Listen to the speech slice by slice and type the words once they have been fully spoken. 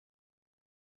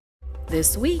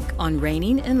This week on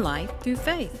Reigning in Life Through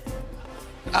Faith.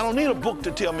 I don't need a book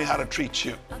to tell me how to treat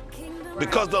you,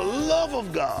 because the love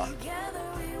of God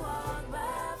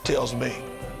tells me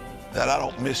that I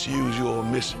don't misuse you or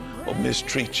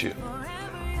mistreat you.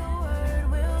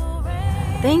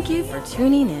 Thank you for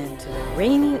tuning in to the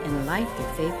Reigning in Life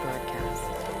Through Faith broadcast.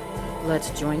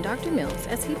 Let's join Dr. Mills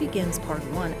as he begins part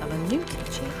 1 of a new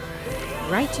teaching,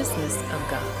 Righteousness of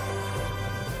God.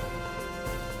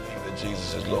 That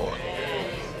Jesus is Lord.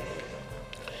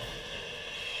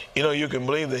 You know, you can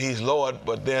believe that he's Lord,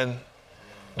 but then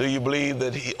do you believe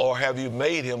that have you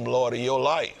made him Lord of your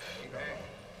life?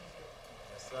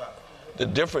 The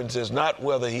difference is not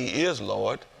whether he is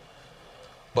Lord,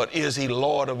 but is he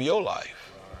Lord of your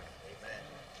life?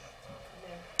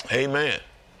 Amen.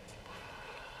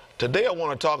 Today I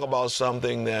want to talk about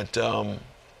something that I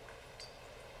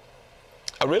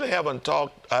really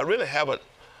haven't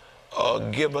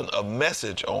given a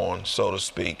message on, so to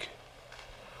speak.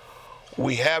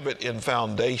 We have it in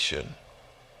foundation.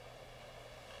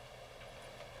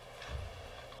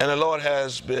 And the Lord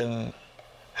has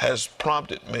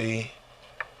prompted me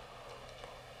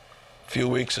a few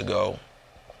weeks ago.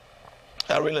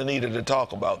 I really needed to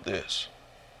talk about this.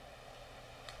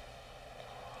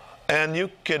 And you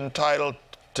can title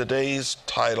today's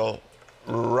title,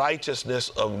 Righteousness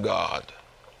of God.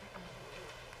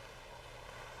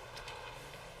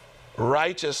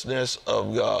 Righteousness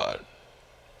of God.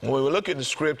 When we look at the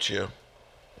scripture,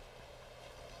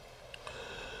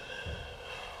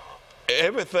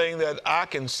 everything that I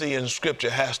can see in scripture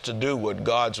has to do with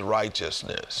God's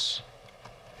righteousness.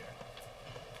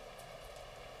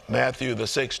 Matthew, the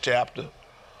 6th chapter,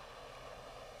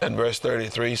 and verse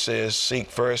 33 says, seek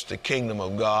first the kingdom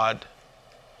of God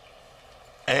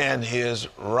and his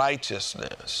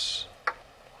righteousness.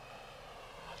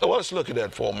 So let's look at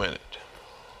that for a minute.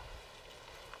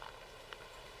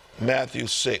 Matthew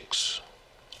 6.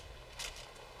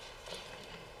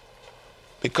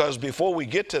 Because before we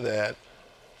get to that,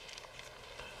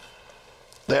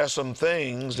 there are some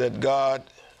things that God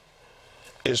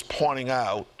is pointing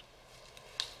out.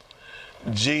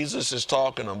 Jesus is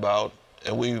talking about,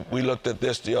 and we looked at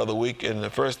this the other week, and the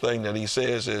first thing that he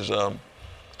says is,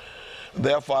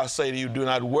 therefore I say to you, do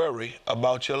not worry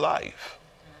about your life.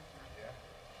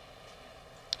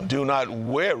 Do not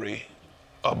worry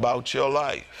about your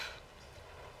life.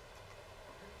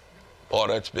 Oh,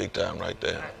 that's big time right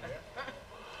there.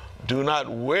 Do not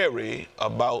worry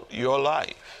about your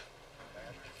life.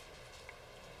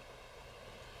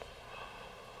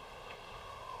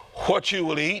 What you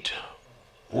will eat,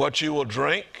 what you will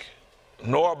drink,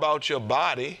 nor about your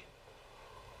body,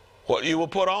 what you will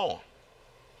put on.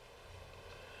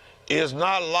 Is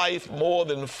not life more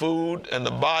than food, and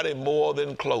the body more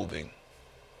than clothing?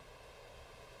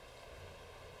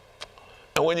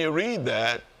 And when you read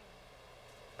that,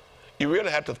 you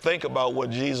really have to think about what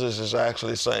Jesus is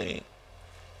actually saying.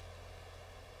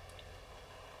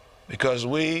 Because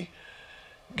we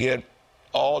get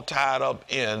all tied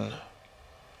up in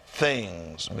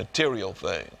things, material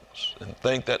things, and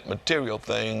think that material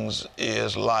things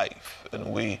is life.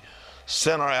 And we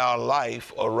center our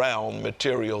life around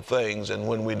material things. And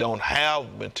when we don't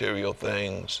have material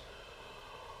things,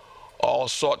 all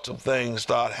sorts of things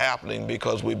start happening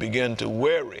because we begin to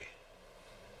worry.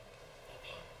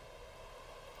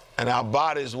 And our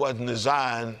bodies wasn't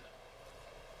designed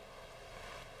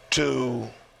to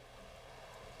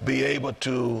be able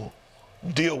to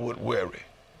deal with worry.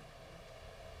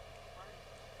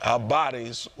 Our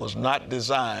bodies was not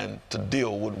designed to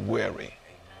deal with worry.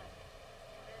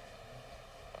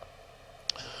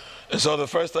 And so the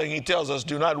first thing he tells us,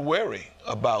 do not worry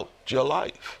about your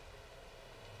life.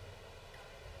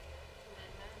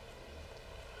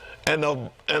 And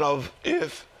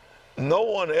if no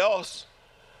one else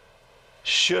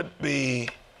should be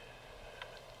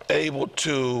able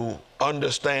to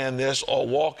understand this or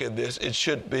walk in this, it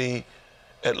should be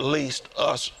at least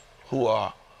us who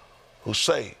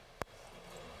say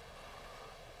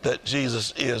that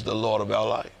Jesus is the Lord of our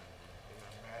life.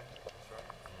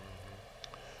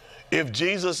 If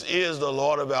Jesus is the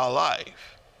Lord of our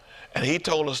life, and he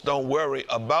told us don't worry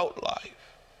about life,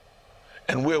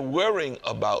 and we're worrying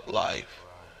about life,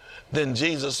 then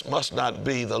Jesus must not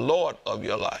be the Lord of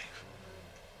your life.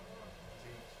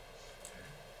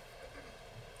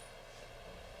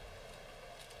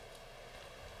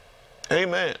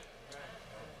 Amen.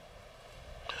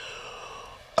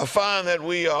 I find that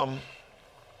we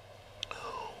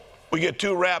get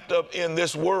too wrapped up in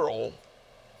this world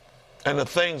and the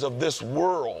things of this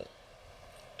world.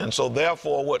 And so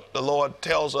therefore what the Lord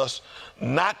tells us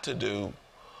not to do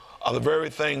are the very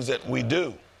things that we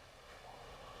do.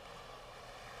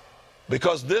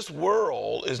 Because this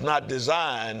world is not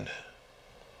designed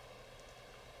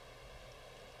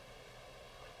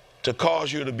to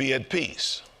cause you to be at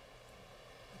peace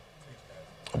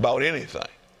about anything.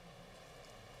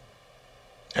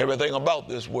 Everything about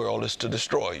this world is to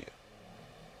destroy you.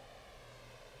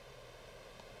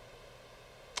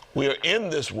 We are in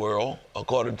this world,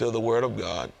 according to the Word of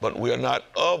God, but we are not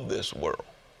of this world.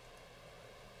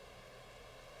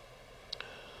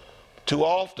 Too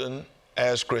often,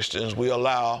 as Christians, we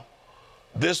allow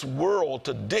this world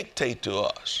to dictate to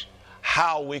us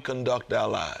how we conduct our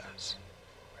lives.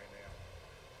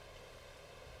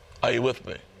 Are you with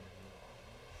me?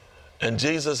 And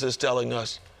Jesus is telling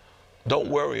us, don't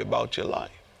worry about your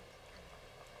life.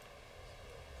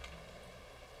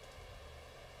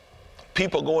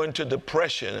 People go into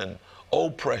depression and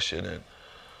oppression and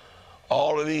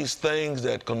all of these things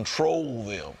that control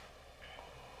them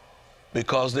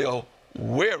because they are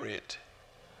worried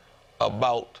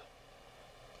about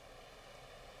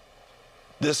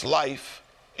this life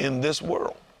in this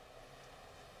world.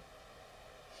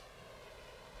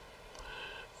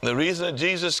 The reason that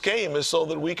Jesus came is so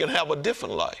that we can have a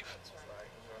different life.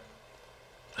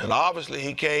 And obviously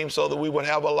he came so that we would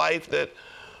have a life that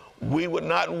we would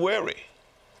not worry.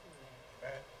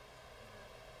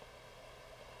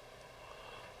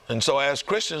 And so as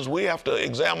Christians, we have to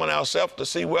examine ourselves to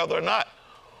see whether or not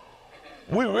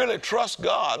we really trust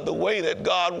God the way that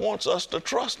God wants us to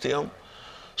trust him,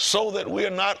 so that we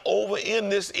are not over in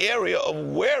this area of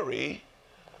worry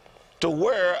to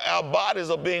where our bodies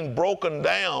are being broken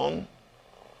down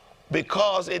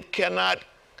because it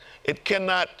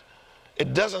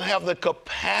doesn't have the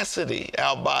capacity,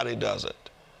 our body doesn't,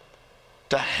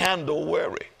 to handle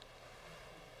worry.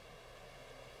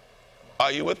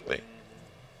 Are you with me?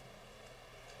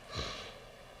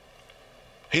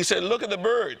 He said, look at the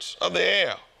birds of the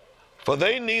air, for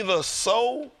they neither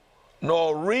sow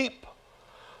nor reap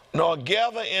nor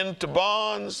gather into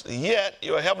barns, yet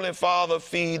your heavenly Father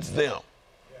feeds them.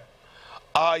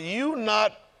 Are you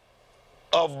not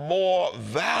of more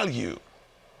value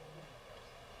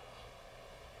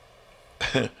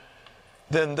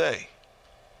than they?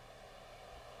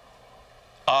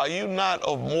 Are you not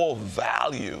of more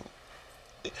value?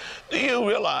 Do you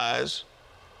realize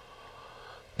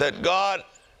that God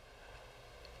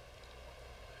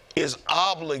is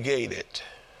obligated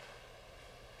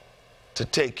to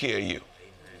take care of you?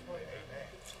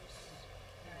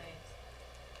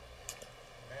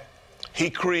 He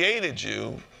created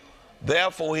you,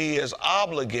 therefore he is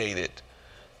obligated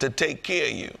to take care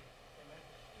of you.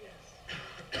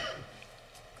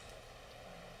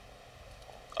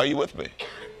 Are you with me?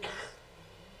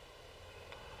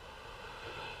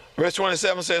 Verse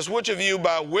 27 says, which of you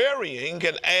by worrying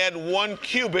can add 1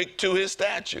 cubit to his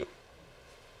stature?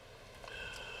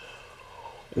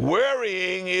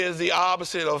 Worrying is the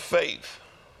opposite of faith.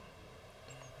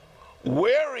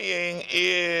 Worrying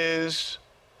is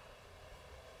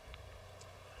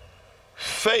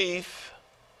faith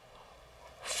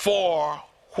for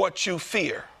what you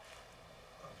fear.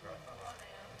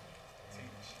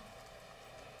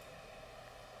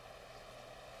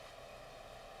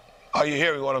 Are you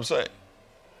hearing what I'm saying?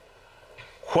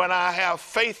 When I have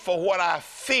faith for what I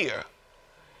fear,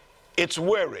 it's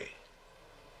worry.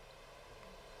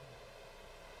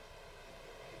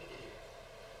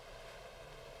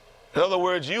 In other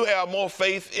words, you have more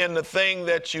faith in the thing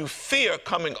that you fear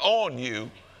coming on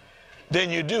you than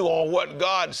you do on what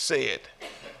God said.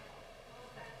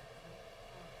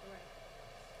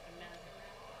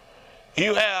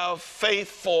 You have faith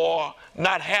for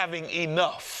not having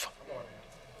enough.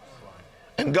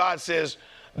 And God says,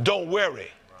 don't worry.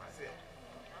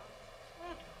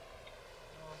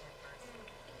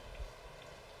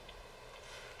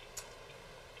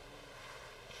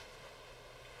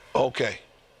 Okay.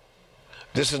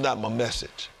 This is not my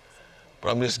message, but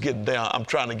I'm just getting down. I'm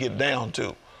trying to get down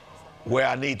to where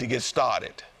I need to get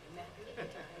started.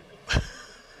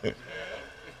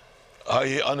 Are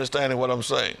you understanding what I'm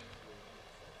saying?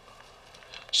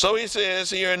 So he says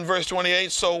here in verse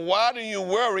 28, so why do you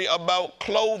worry about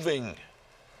clothing?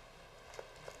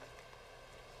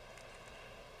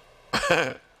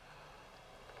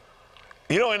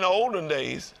 You know, in the olden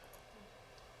days,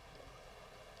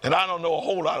 and I don't know a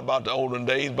whole lot about the olden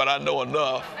days, but I know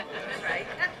enough.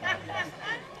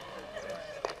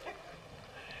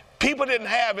 People didn't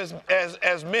have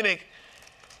as many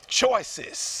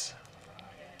choices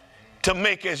to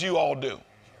make as you all do.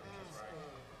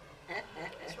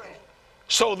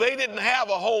 So they didn't have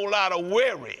a whole lot of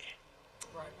worry.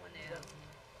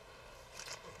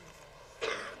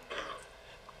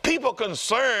 People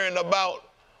concerned about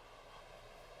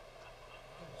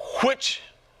which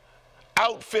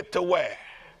outfit to wear.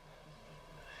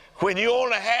 When you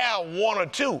only have one or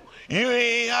two, you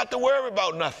ain't have to worry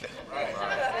about nothing.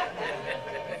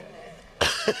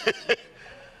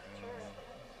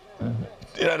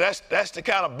 You know, that's the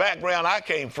kind of background I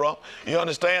came from. You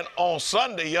understand? On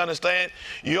Sunday, you understand,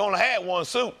 you only had one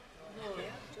suit.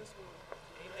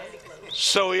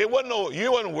 So it wasn't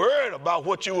you wasn't worried about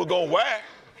what you were going to wear.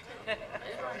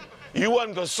 You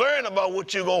wasn't concerned about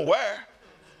what you were going to wear.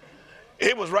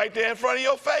 It was right there in front of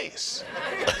your face.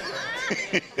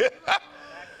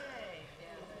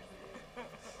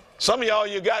 Some of y'all,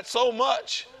 you got so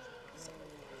much,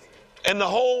 and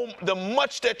the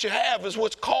much that you have is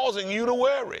what's causing you to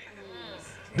worry.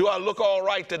 Do I look all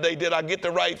right today? Did I get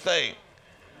the right thing?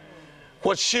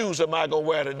 What shoes am I going to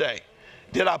wear today?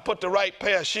 Did I put the right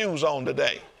pair of shoes on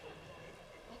today?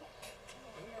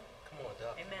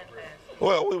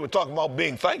 Well, we were talking about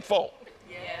being thankful.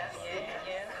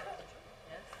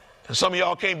 And some of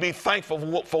y'all can't be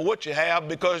thankful for what you have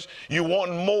because you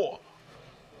want more.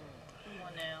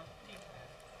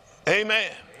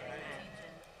 Amen.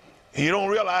 You don't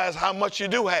realize how much you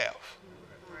do have.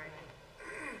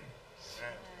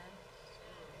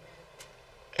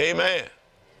 Amen.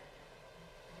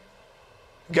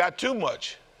 Got too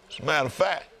much, as a matter of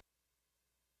fact.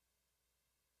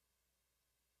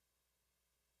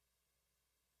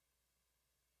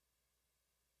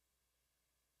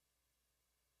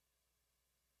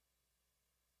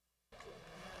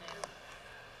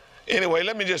 Anyway,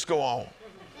 let me just go on.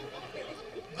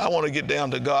 I want to get down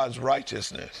to God's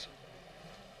righteousness.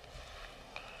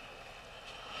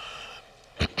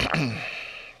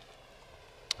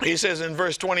 He says in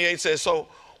verse 28, says, so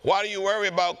why do you worry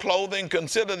about clothing?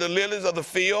 Consider the lilies of the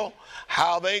field,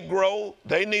 how they grow.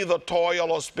 They neither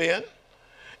toil or spin.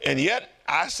 And yet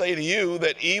I say to you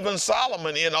that even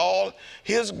Solomon in all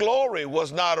his glory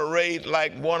was not arrayed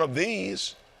like one of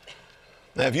these.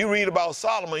 Now, if you read about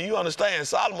Solomon, you understand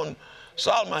Solomon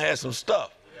had some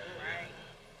stuff.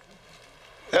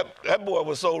 That boy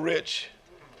was so rich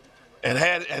and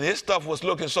his stuff was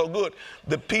looking so good.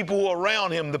 The people who were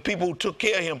around him, the people who took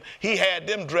care of him, he had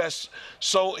them dressed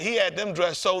so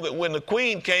that when the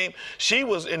queen came, she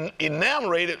was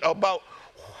enamored about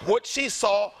what she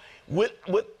saw with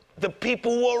the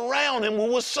people who were around him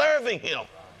who were serving him.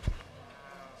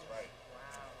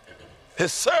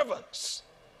 His servants.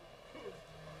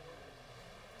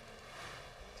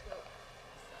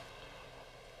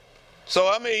 So,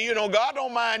 I mean, you know, God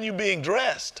don't mind you being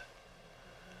dressed.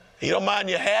 He don't mind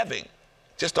you having.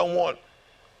 Just don't want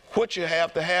what you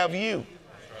have to have you.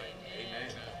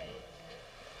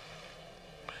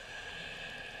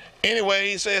 Anyway,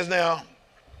 he says now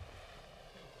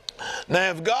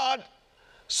if God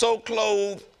so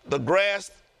clothed the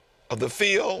grass of the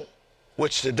field,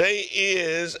 which today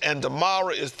is and tomorrow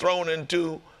is thrown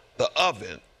into the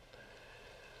oven,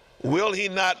 will he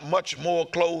not much more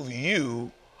clothe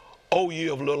you, O ye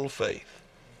of little faith?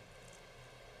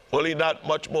 Will he not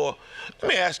much more? Let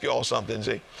me ask you all something,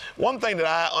 see. One thing that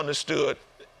I understood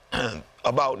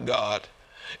about God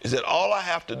is that all I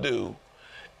have to do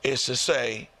is to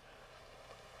say,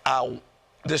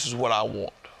 this is what I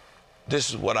want. This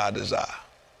is what I desire.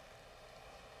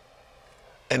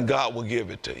 And God will give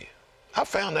it to you. I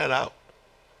found that out.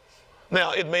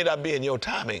 Now, it may not be in your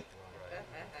timing,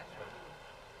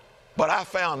 but I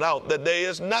found out that there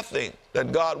is nothing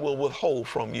that God will withhold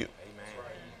from you.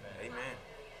 Amen.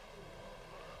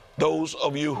 Those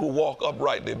of you who walk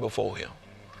uprightly before him,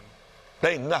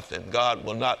 there ain't nothing God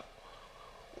will not,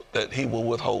 that he will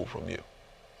withhold from you.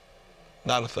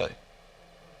 Not a thing.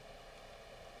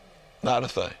 Not a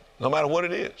thing. No matter what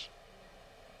it is.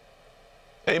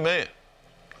 Amen.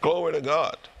 Glory to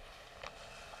God.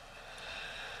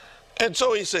 And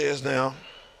so he says now,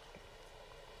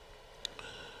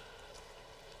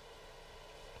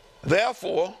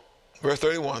 therefore, verse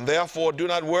 31, therefore do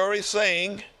not worry,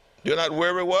 saying, do not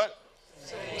worry what?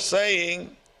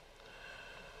 Saying.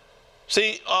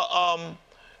 See,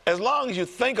 as long as you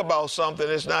think about something,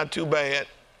 it's not too bad.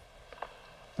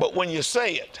 But when you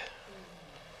say it,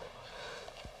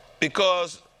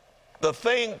 because the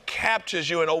thing captures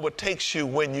you and overtakes you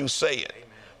when you say it,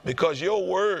 because your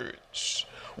words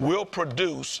will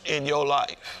produce in your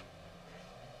life.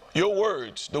 Your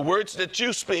words, the words that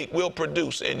you speak will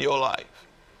produce in your life.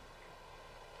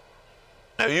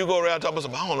 Now you go around talking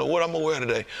about, I don't know what I'm going to wear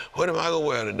today. What am I going to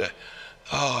wear today?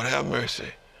 Oh, have mercy.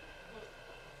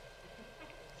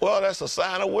 Well, that's a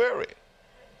sign of worry.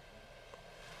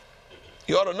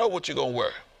 You ought to know what you're going to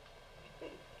wear.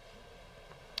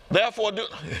 Therefore,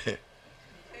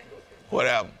 what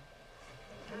happened?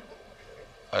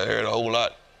 I heard a whole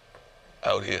lot.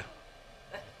 out here.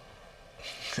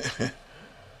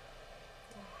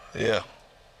 Yeah.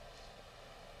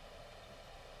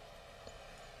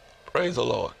 Praise the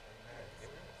Lord.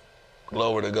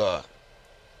 Glory to God.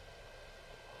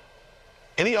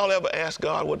 Any of y'all ever ask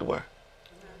God what to wear?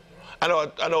 I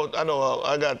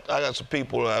got some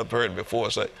people I've heard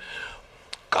before say,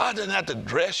 God doesn't have to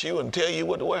dress you and tell you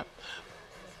what to wear.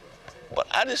 But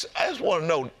I just want to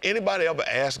know, anybody ever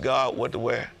ask God what to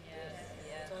wear?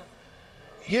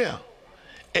 Yeah.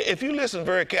 If you listen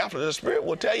very carefully, the Spirit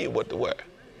will tell you what to wear.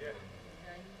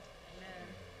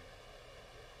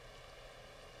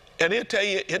 And he'll tell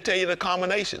you the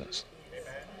combinations.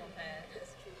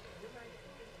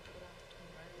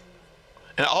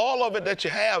 And all of it that you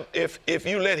have, if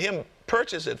you let him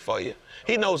purchase it for you,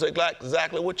 he knows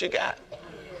exactly what you got.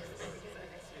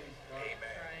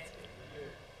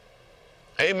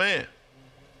 Amen.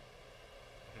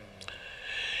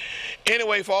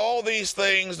 Anyway, for all these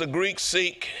things the Greeks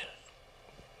seek.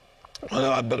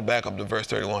 Well, I better back up to verse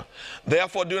 31.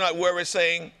 Therefore do not worry,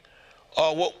 saying,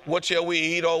 what shall we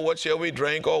eat, or what shall we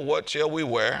drink, or what shall we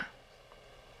wear?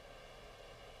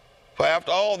 For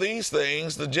after all these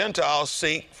things the Gentiles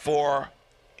seek, for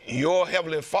your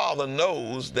heavenly Father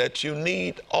knows that you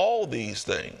need all these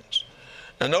things.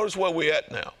 Now notice where we're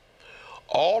at now.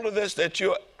 All of this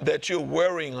that you're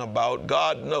worrying about,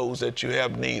 God knows that you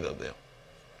have need of them.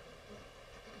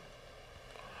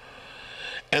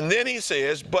 And then he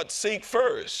says, but seek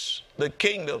first the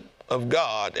kingdom of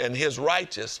God and his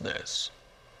righteousness,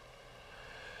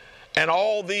 and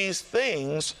all these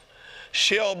things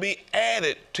shall be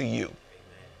added to you.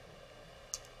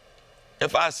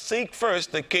 If I seek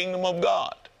first the kingdom of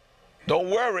God, don't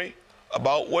worry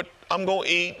about what I'm going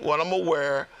to eat, what I'm going to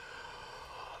wear.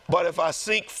 But if I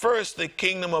seek first the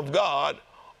kingdom of God,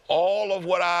 all of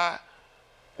what I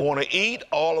want to eat,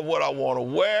 all of what I want to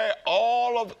wear,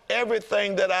 all of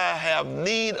everything that I have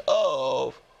need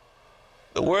of,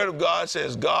 the Word of God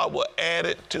says God will add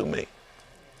it to me.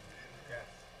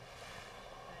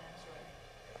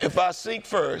 If I seek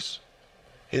first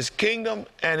his kingdom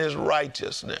and his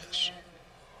righteousness.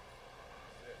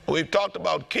 We've talked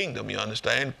about kingdom, you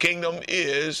understand. Kingdom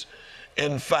is,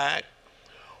 in fact,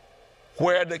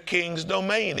 where the king's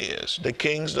domain is. The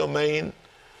king's domain,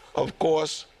 of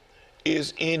course,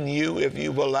 is in you if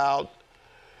you've allowed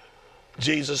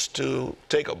Jesus to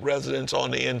take up residence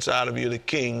on the inside of you. The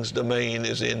king's domain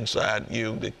is inside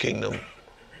you. The kingdom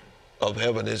of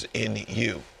heaven is in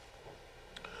you.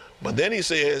 But then he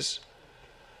says,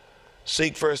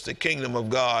 seek first the kingdom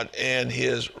of God and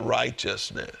his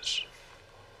righteousness.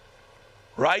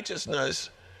 Righteousness,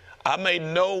 I may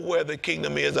know where the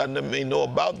kingdom is, I may know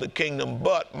about the kingdom,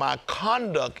 but my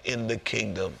conduct in the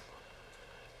kingdom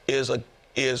is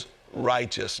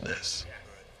righteousness.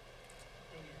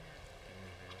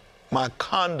 My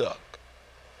conduct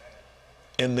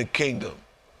in the kingdom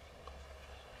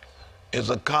is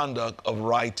a conduct of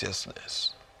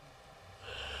righteousness.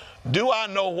 Do I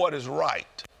know what is right?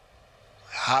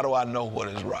 How do I know what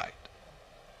is right?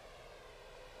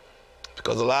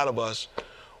 Because a lot of us,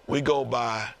 we go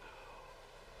by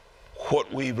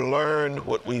what we've learned,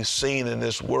 what we've seen in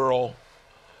this world,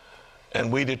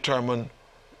 and we determine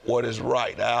what is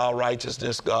right. Our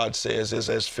righteousness, God says, is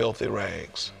as filthy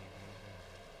rags.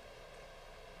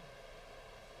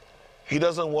 He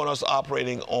doesn't want us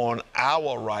operating on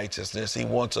our righteousness. He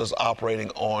wants us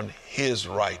operating on his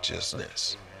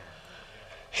righteousness.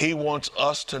 He wants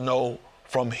us to know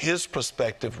from his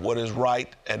perspective what is right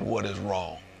and what is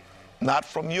wrong. Not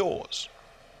from yours.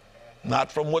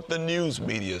 Not from what the news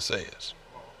media says.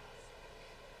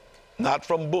 Not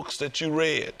from books that you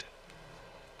read.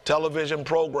 Television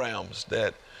programs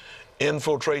that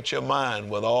infiltrate your mind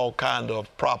with all kind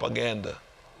of propaganda.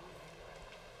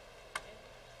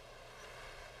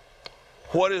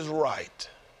 What is right?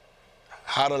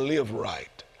 How to live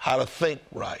right? How to think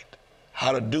right?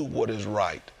 How to do what is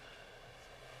right?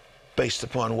 Based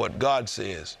upon what God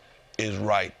says is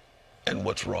right and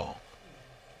what's wrong.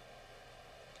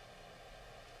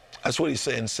 That's what he's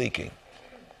saying, seeking.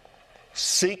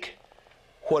 Seek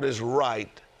what is right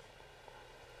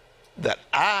that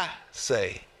I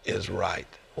say is right.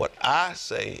 What I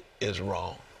say is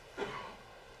wrong.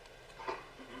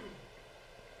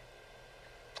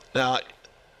 Now,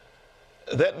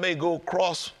 that may go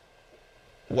crosswise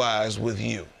with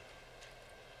you.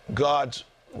 God's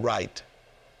right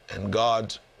and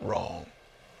God's wrong.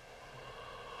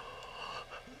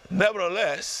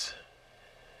 Nevertheless,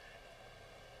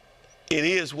 it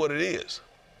is what it is.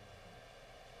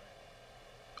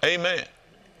 Amen.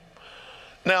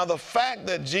 Now, the fact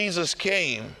that Jesus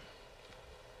came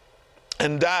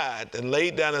and died and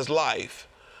laid down his life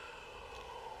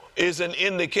is an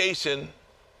indication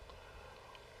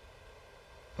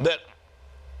that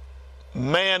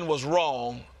man was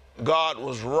wrong, God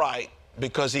was right,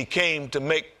 because he came to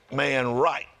make man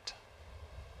right.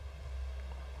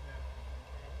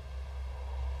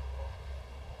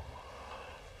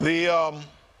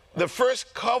 The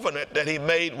first covenant that he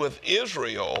made with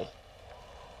Israel,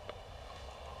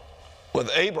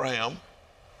 with Abraham,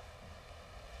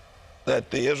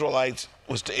 that the Israelites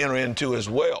was to enter into as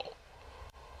well,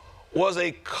 was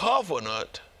a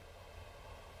covenant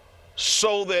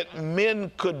so that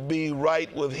men could be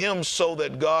right with him, so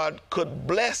that God could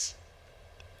bless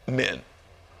men.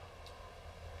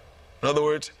 In other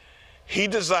words, he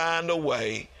designed a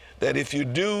way that if you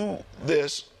do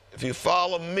this, if you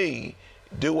follow me,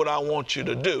 do what I want you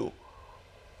to do,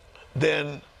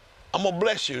 then I'm going to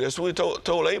bless you. That's what he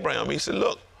told Abraham. He said,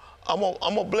 look, I'm going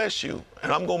to bless you,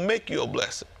 and I'm going to make you a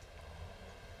blessing.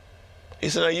 He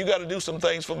said, now you got to do some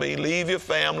things for me. Leave your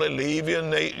family,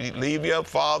 leave your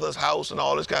father's house and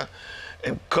all this kind,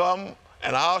 and come,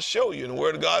 and I'll show you. And the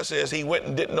Word of God says he went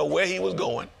and didn't know where he was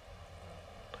going.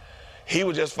 He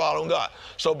was just following God.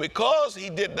 So because he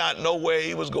did not know where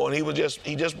he was going,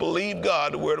 he just believed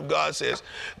God. The Word of God says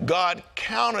God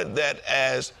counted that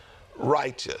as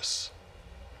righteous.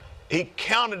 He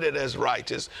counted it as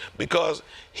righteous because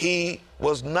he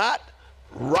was not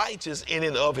righteous in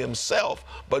and of himself,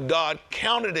 but God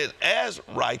counted it as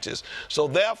righteous. So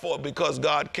therefore, because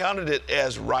God counted it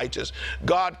as righteous,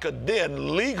 God could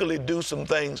then legally do some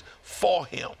things for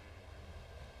him.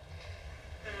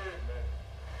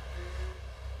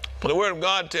 The Word of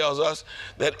God tells us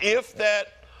that if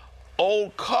that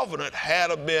old covenant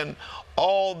had been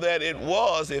all that it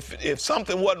was, if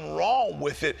something wasn't wrong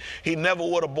with it, he never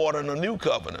would have brought in a new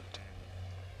covenant.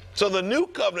 So the new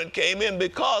covenant came in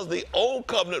because the old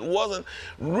covenant wasn't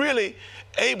really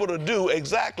able to do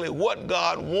exactly what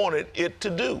God wanted it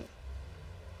to do,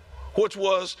 which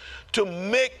was to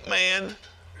make man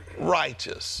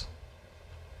righteous.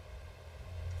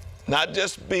 Not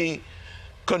just be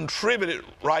contributed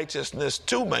righteousness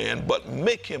to man, but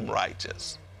make him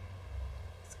righteous.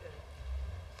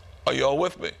 Are you all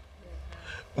with me?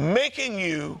 Making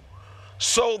you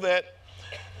so that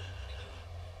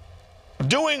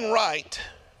doing right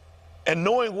and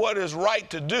knowing what is right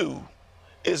to do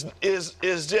is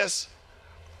just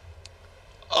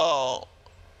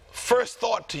first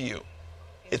thought to you.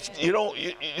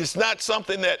 It's not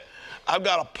something that I've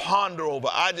got to ponder over.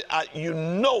 You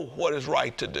know what is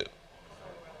right to do.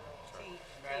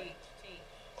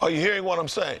 Are you hearing what I'm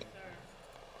saying?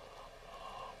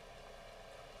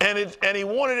 And he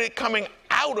wanted it coming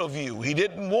out of you. He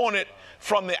didn't want it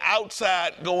from the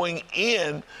outside going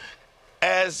in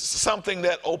as something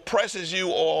that oppresses you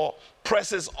or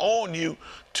presses on you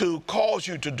to cause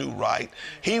you to do right.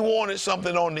 He wanted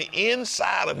something on the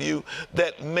inside of you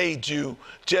that made you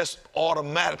just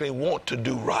automatically want to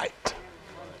do right.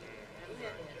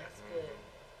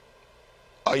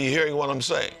 Are you hearing what I'm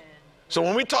saying? So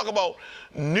when we talk about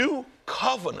new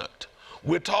covenant,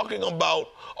 we're talking about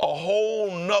a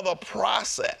whole nother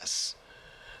process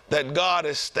that God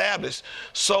established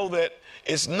so that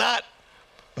it's not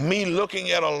me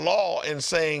looking at a law and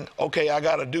saying, okay, I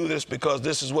got to do this because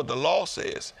this is what the law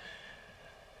says.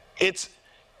 It's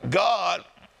God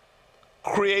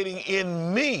creating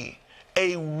in me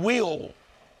a will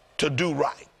to do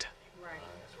right.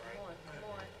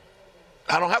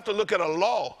 I don't have to look at a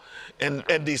law and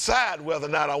decide whether or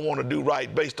not I want to do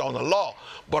right based on the law,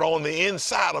 but on the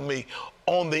inside of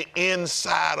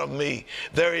me,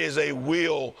 there is a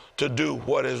will to do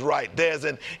what is right. There's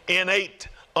an innate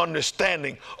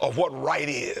understanding of what right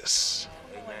is.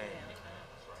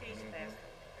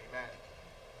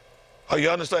 Are you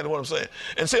understanding what I'm saying?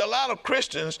 And see, a lot of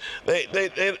Christians, they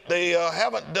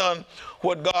haven't done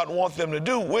what God wants them to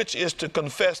do, which is to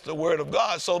confess the Word of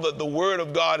God so that the Word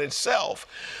of God itself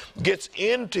gets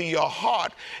into your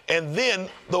heart, and then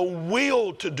the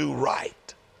will to do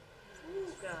right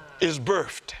is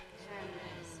birthed.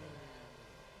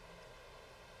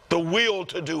 The will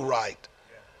to do right.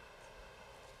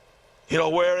 You know,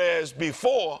 whereas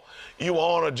before you were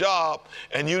on a job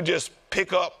and you just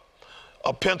pick up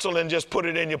a pencil and just put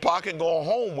it in your pocket and go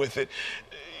home with it,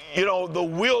 you know, the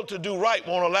will to do right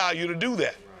won't allow you to do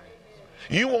that.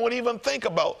 You won't even think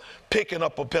about picking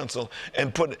up a pencil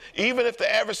and put it, even if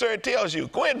the adversary tells you,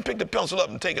 go ahead and pick the pencil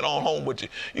up and take it on home with you.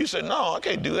 You say, no, I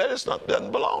can't do that. It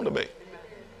doesn't belong to me.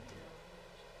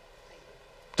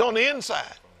 It's on the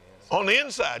inside. On the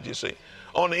inside, you see.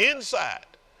 On the inside,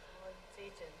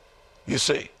 you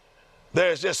see.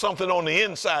 There's just something on the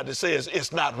inside that says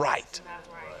it's not right.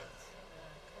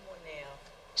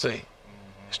 See,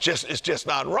 it's just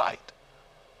not right.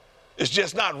 It's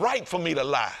just not right for me to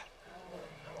lie.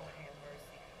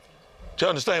 Do you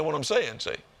understand what I'm saying?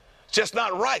 See, it's just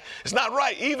not right. It's not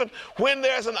right. Even when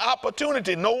there's an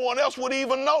opportunity, no one else would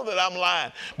even know that I'm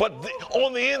lying. But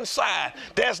on the inside,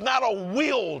 there's not a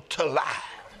will to lie.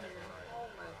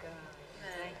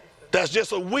 There's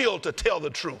just a will to tell the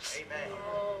truth.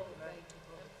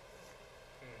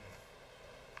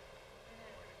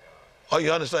 Oh,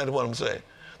 you understand what I'm saying?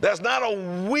 There's not a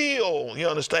will, you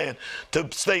understand, to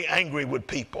stay angry with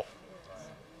people.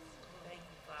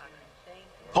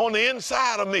 On the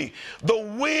inside of me, the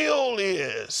will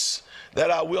is that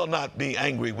I will not be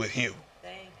angry with you.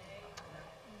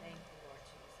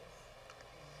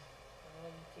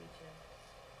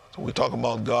 So we're talking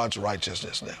about God's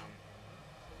righteousness now.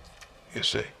 You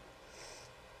see.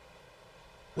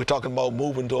 We're talking about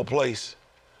moving to a place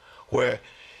where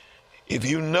if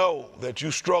you know that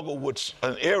you struggle with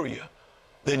an area,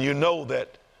 then you know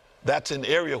that that's an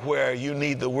area where you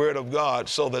need the Word of God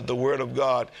so that the Word of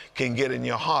God can get in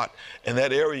your heart. And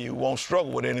that area you won't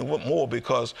struggle with anymore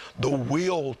because the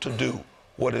will to do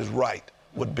what is right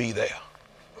would be there.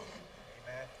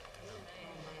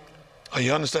 Are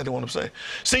you understanding what I'm saying?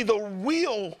 See, the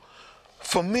will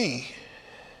for me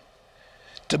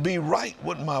to be right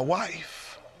with my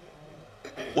wife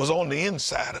was on the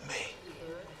inside of me.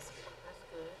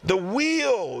 The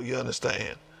will, you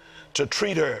understand, to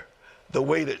treat her the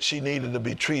way that she needed to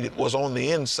be treated was on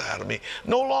the inside of me.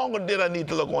 No longer did I need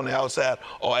to look on the outside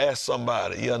or ask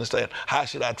somebody, you understand, how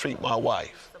should I treat my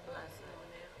wife?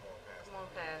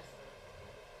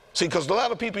 See, because a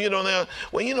lot of people, you know, now,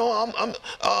 well, you know,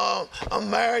 I'm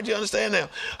married, you understand now.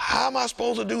 How am I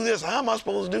supposed to do this? How am I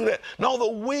supposed to do that? No,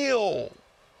 the will,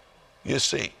 you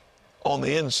see, on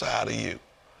the inside of you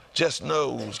just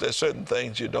knows there's certain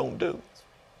things you don't do.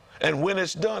 And when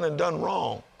it's done and done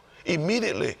wrong,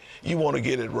 immediately you want to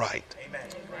get it right. Amen.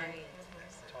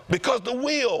 Because the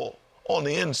will on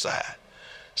the inside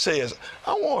says,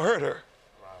 I won't hurt her.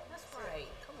 That's right.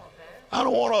 Come on, man. I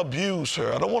don't want to abuse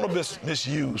her. I don't want to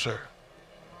misuse her.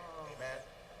 Amen.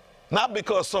 Not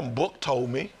because some book told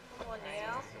me.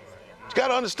 You got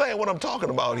to understand what I'm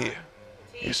talking about here.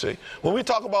 You see, when we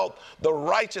talk about the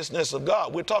righteousness of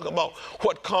God, we're talking about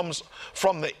what comes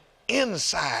from the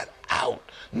inside out,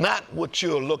 not what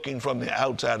you're looking from the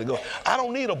outside to go. I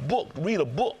don't need a book, read a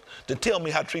book to tell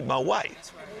me how to treat my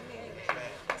wife.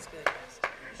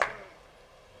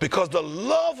 Because the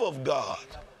love of God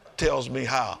tells me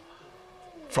how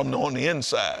from on the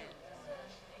inside.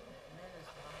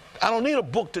 I don't need a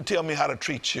book to tell me how to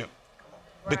treat you.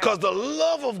 Because the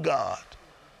love of God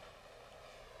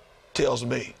tells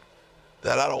me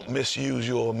that I don't misuse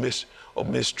you or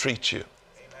mistreat you.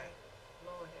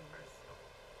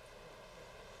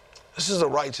 This is the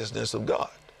righteousness of God.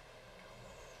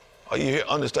 Are you here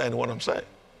understanding what I'm saying?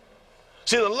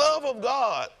 See, the love of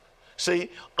God, see,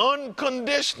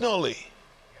 unconditionally,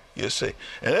 you see.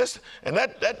 And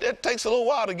that takes a little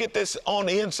while to get this on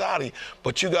the inside of you,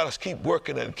 but you got to keep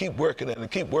working at it, keep working at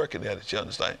it, keep working at it, you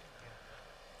understand?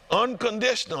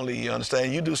 Unconditionally, you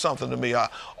understand? You do something to me, I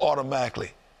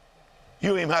automatically. You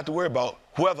don't even have to worry about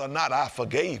whether or not I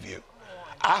forgave you.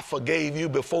 I forgave you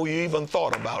before you even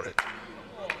thought about it.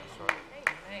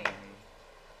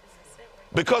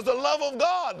 Because the love of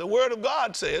God, the Word of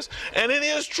God says, and it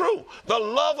is true, the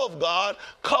love of God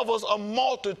covers a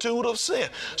multitude of sin.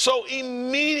 So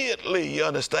immediately, you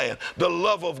understand, the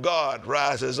love of God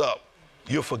rises up.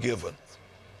 You're forgiven.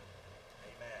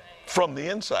 From the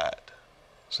inside.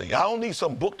 See, I don't need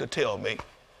some book to tell me.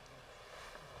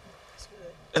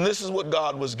 And this is what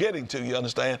God was getting to, you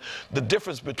understand? The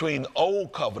difference between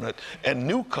old covenant and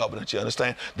new covenant, you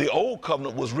understand? The old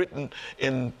covenant was written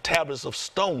in tablets of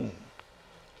stone.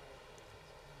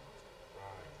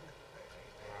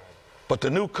 But the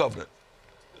new covenant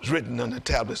is written on the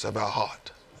tablets of our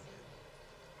heart.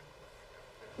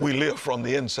 We live from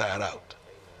the inside out.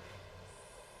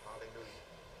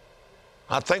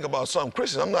 I think about some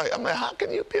Christians. I'm like, how can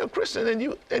you be a Christian and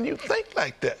you think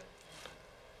like that?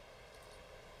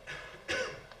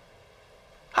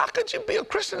 How could you be a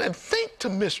Christian and think to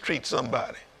mistreat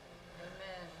somebody?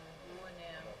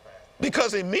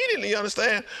 Because immediately, you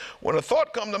understand, when a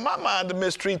thought comes to my mind to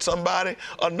mistreat somebody,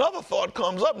 another thought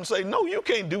comes up and say, no, you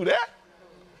can't do that.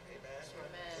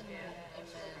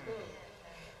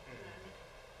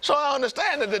 So I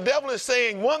understand that the devil is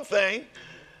saying one thing,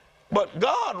 but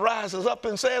God rises up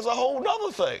and says a whole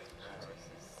nother thing.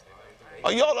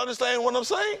 Are y'all understanding what I'm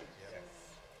saying?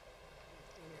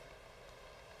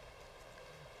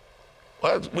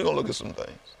 Well, we're going to look at some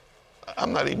things.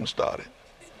 I'm not even started.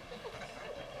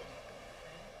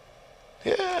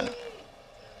 Yeah.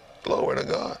 Glory to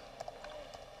God.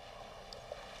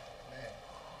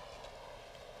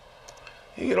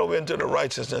 You get over into the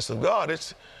righteousness of God,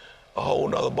 it's a whole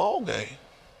nother ball game.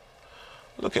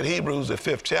 Look at Hebrews, the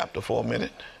 5th chapter for a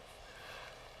minute,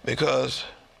 because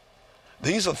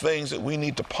these are things that we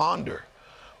need to ponder.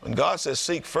 When God says,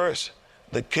 seek first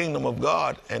the kingdom of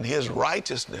God and his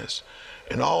righteousness,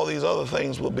 and all these other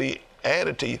things will be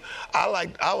added to you. I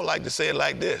would like to say it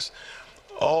like this.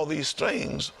 All these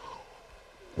things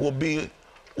will be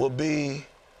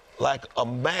like a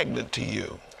magnet to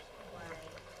you.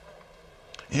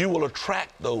 You will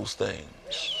attract those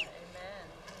things.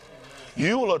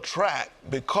 You will attract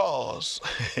because,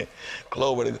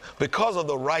 glory to God, because of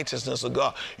the righteousness of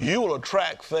God. You will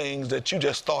attract things that you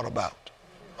just thought about.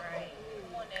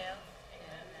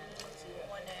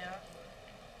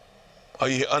 Are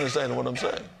you understanding what I'm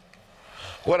saying?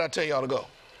 What did I tell y'all to go?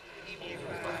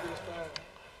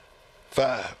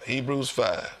 5. Hebrews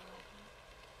 5.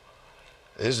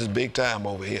 This is big time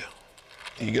over here.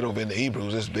 You get over into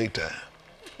Hebrews, this is big time.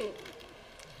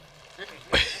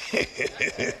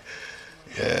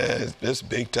 Yeah, it's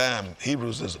big time.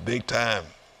 Hebrews is a big time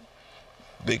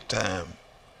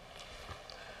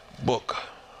book.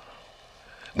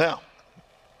 Now,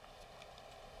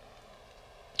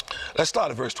 let's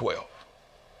start at verse 12.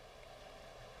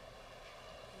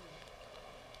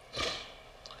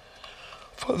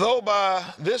 For though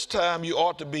by this time you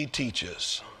ought to be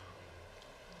teachers.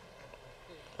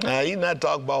 Now, he's not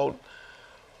talking about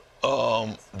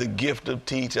the gift of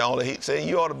teaching. All that he's saying,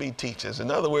 you ought to be teachers.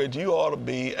 In other words, you ought to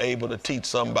be able to teach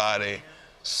somebody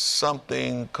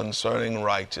something concerning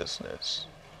righteousness.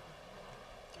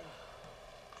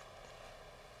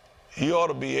 You ought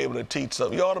to be able to teach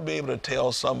something. You ought to be able to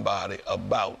tell somebody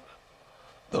about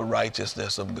the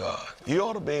righteousness of God. You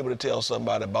ought to be able to tell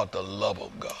somebody about the love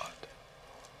of God.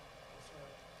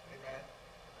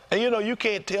 And you know, you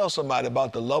can't tell somebody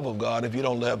about the love of God if you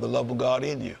don't have the love of God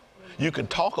in you. You can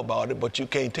talk about it, but you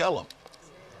can't tell them.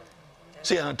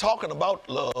 See, I'm talking about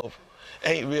love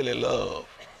ain't really love.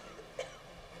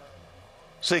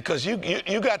 See, because you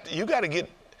got to get,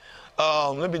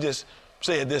 let me just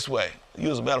say it this way,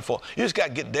 use a metaphor. You just got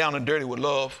to get down and dirty with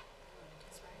love,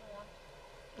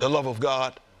 the love of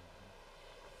God,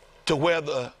 to where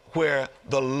the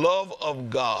love of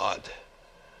God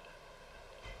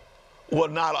will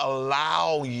not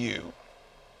allow you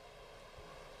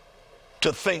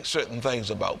to think certain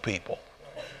things about people,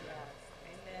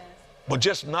 but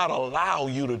just not allow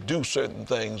you to do certain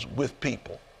things with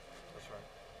people.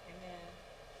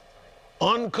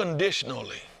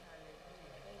 Unconditionally.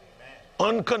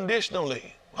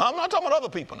 Unconditionally. I'm not talking about other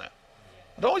people now.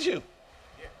 Don't you?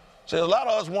 See, a lot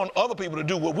of us want other people to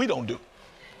do what we don't do.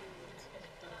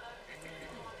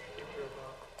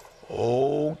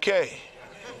 Okay.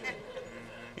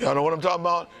 Y'all know what I'm talking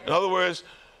about? In other words,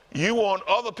 you want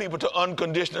other people to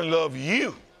unconditionally love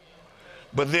you.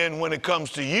 But then when it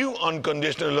comes to you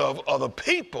unconditionally love other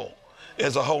people,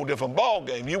 it's a whole different ball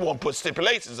game. You want to put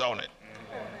stipulations on it.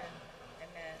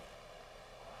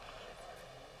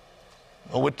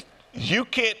 You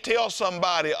can't tell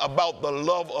somebody about the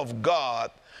love of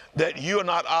God that you're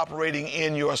not operating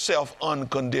in yourself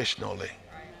unconditionally.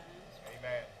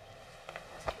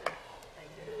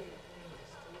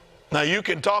 Now, you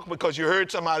can talk because you heard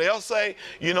somebody else say,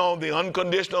 you know, the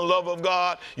unconditional love of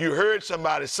God. You heard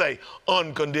somebody say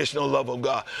unconditional love of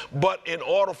God. But in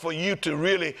order for you to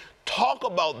really talk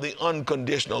about the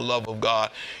unconditional love of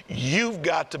God, you've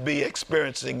got to be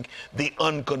experiencing the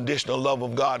unconditional love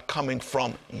of God coming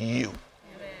from you.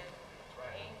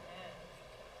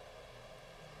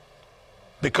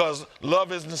 Because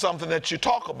love isn't something that you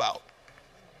talk about.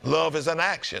 Love is an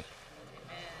action.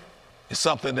 It's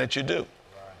something that you do.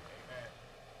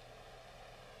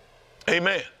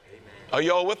 Amen. Are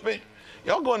y'all with me?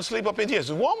 Y'all going to sleep up in here? Is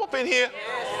it warm up in here?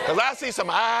 Because I see some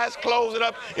eyes closing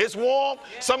up. It's warm.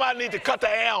 Somebody need to cut the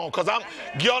air on because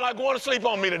y'all not going to sleep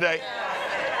on me today.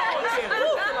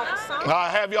 I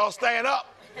have y'all stand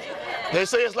up. They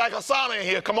say it's like a sauna in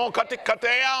here. Come on, cut the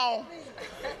air on.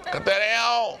 Cut that air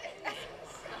on.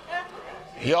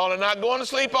 Y'all are not going to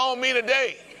sleep on me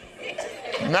today.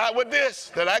 Not with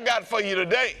this that I got for you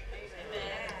today.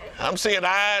 I'm seeing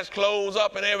eyes close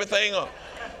up and everything.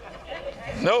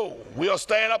 No, we'll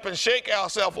stand up and shake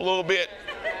ourselves a little bit.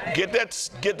 Get that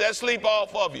sleep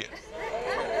off of you.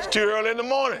 It's too early in the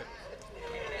morning.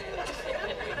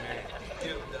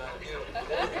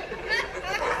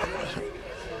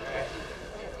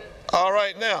 All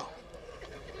right, now,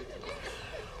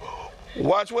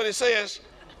 watch what it says.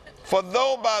 For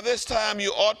though by this time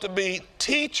you ought to be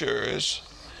teachers,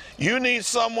 You need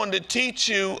someone to teach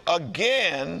you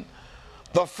again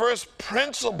the first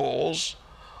principles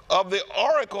of the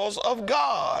oracles of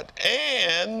God.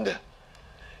 And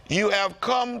you have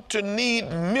come to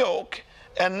need milk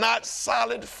and not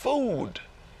solid food.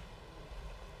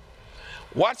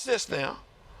 Watch this now.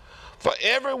 For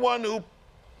everyone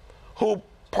who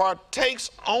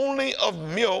partakes only of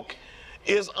milk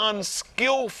is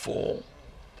unskillful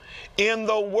in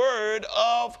the word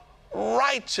of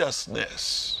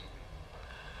righteousness,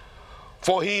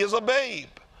 for he is a babe.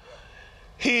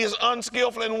 He is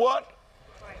unskillful in what?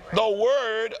 The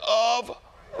word of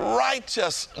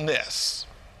righteousness.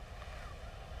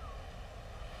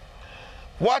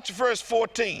 Watch verse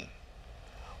 14.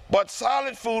 But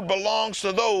solid food belongs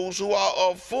to those who are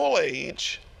of full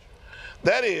age,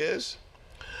 that is,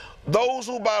 those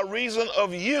who by reason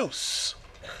of use.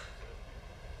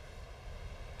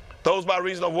 Those by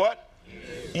reason of what?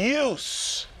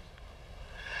 Use.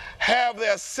 Have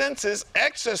their senses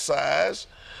exercised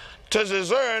to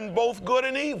discern both good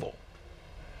and evil.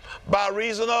 By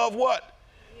reason of what?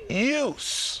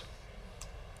 Use.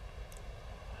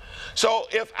 So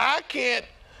if I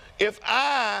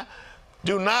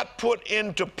do not put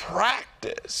into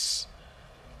practice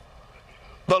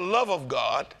the love of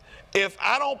God, if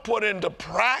I don't put into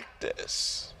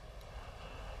practice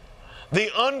the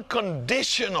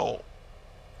unconditional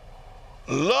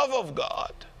love of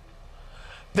God,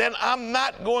 then I'm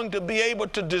not going to be able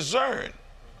to discern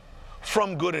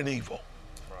from good and evil.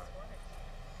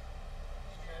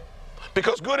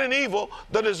 Because good and evil,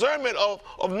 the discernment of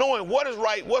knowing what is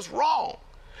right, what's wrong,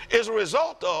 is a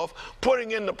result of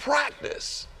putting into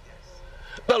practice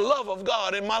the love of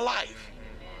God in my life.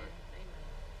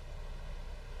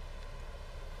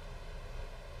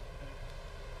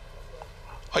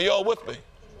 Are y'all with me?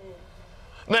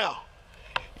 Now,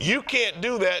 you can't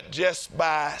do that just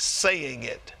by saying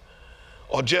it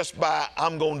or just by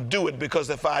I'm going to do it, because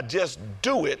if I just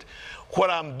do it, what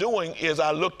I'm doing is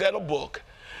I looked at a book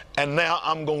and now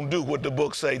I'm going to do what the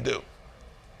book say do.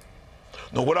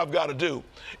 No, what I've got to do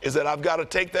is that I've got to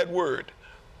take that word,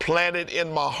 plant it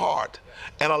in my heart,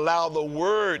 and allow the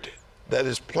word that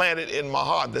is planted in my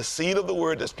heart, the seed of the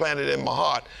word that's planted in my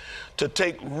heart, to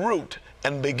take root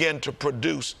and begin to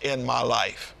produce in my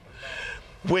life.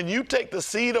 When you take the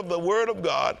seed of the word of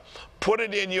God, put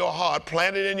it in your heart,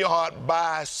 plant it in your heart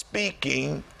by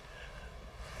speaking,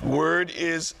 word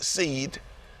is seed.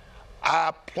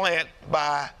 I plant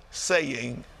by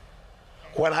saying.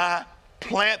 When I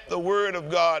plant the word of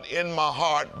God in my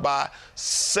heart by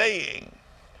saying,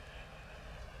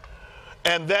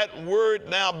 and that word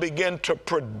now begin to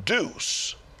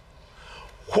produce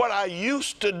what I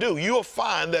used to do, you'll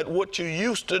find that what you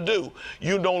used to do,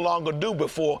 you no longer do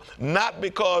before, not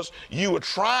because you were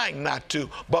trying not to,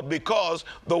 but because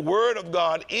the word of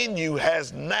God in you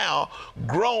has now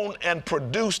grown and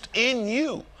produced in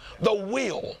you the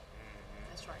will.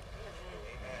 That's right.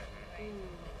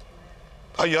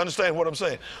 Oh, you understand what I'm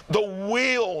saying? The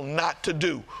will not to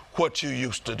do what you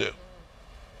used to do.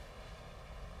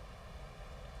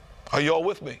 Are y'all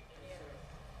with me?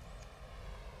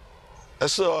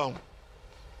 That's, I'm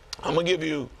going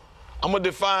to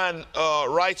define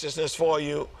righteousness for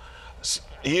you.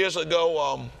 Years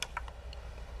ago,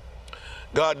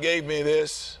 God gave me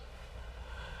this,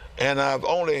 and I've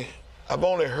only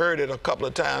heard it a couple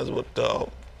of times with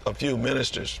a few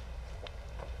ministers.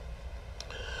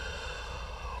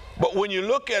 But when you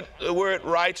look at the word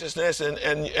righteousness,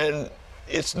 and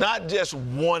it's not just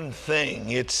one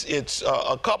thing, it's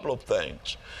a couple of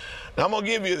things. Now I'm going to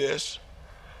give you this.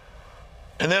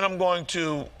 And then I'm going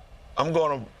to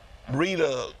read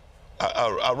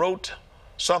I wrote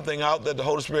something out that the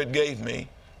Holy Spirit gave me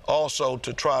also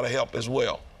to try to help as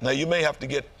well. Now you may have to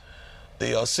get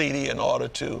the CD in order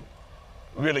to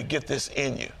really get this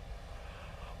in you.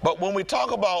 But when we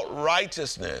talk about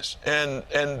righteousness and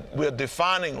we're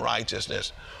defining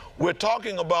righteousness, we're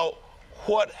talking about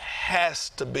what has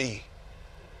to be.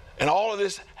 And all of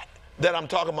this that I'm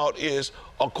talking about is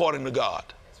according to God.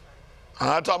 I'm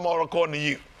not talking about according to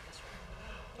you.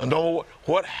 And don't know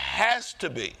what has to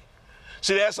be.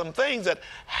 See, there's some things that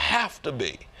have to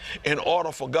be in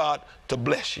order for God to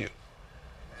bless you.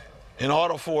 In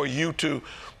order for you to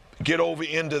get over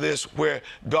into this where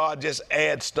God just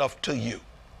adds stuff to you.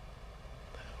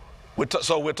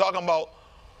 So we're talking about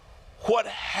what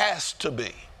has to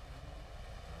be.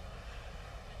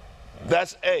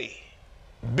 That's A.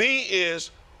 B is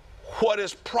what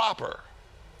is proper.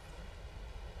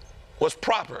 What's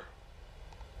proper?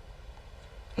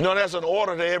 You know, there's an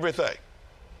order to everything.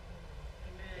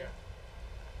 Amen.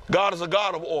 God is a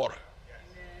God of order.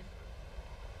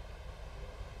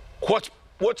 Amen.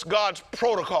 what's God's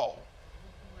protocol?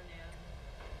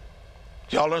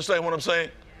 Y'all understand what I'm saying?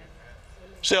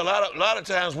 See, a lot of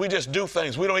times we just do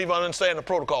things. We don't even understand the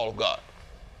protocol of God.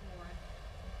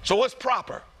 So what's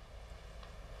proper?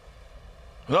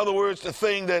 In other words, the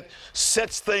thing that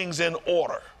sets things in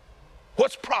order.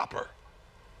 What's proper?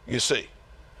 You see.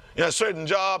 You know, certain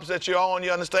jobs that you're on,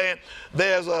 you understand,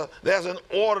 there's an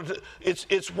order to,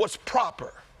 it's what's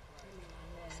proper.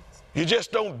 You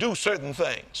just don't do certain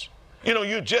things. You know,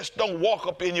 you just don't walk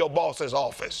up in your boss's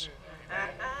office.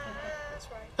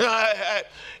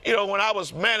 You know, when I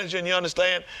was managing, you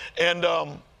understand, and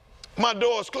my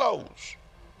door's closed.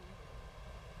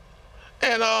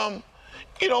 And,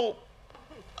 you know,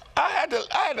 I had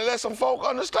to let some folk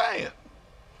understand.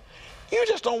 You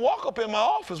just don't walk up in my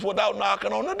office without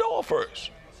knocking on the door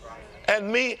first.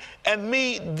 And me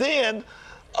then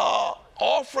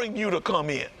offering you to come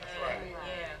in.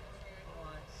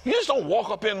 You just don't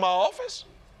walk up in my office.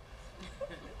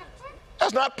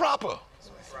 That's not proper.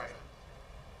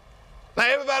 Now,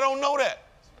 everybody don't know that.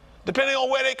 Depending on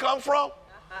where they come from,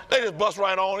 they just bust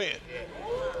right on in.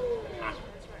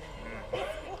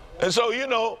 And so, you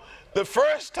know, the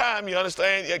first time, you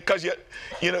understand, because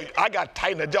you know, I got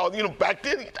tight in the jaw. You know, back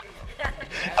then,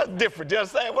 I was different. You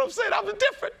understand what I'm saying? I was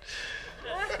different.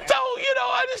 So, you know,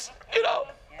 I just, you know,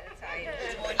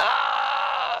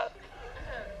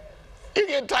 you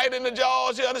get tight in the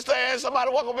jaws, you understand?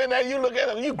 Somebody walk up in there, you look at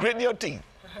them, you gritting your teeth.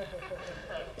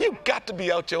 You got to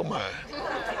be out your mind.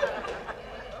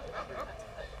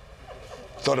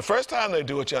 So the first time they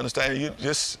do it, you understand, you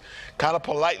just kind of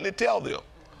politely tell them.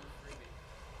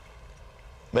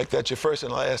 Make that your first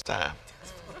and last time.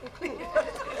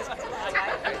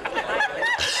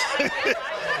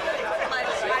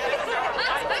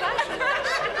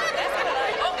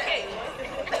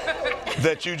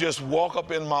 That you just walk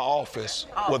up in my office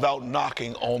without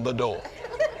knocking on the door.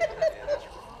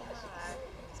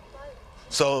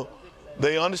 So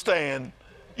they understand,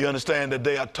 you understand that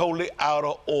they are totally out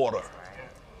of order.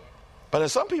 But then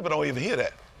some people don't even hear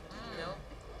that.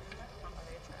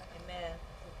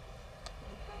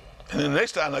 And then the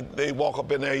next time they walk up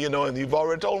in there, you know, and you've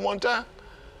already told them one time,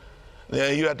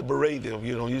 then you have to berate them,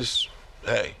 you know, you just,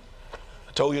 hey,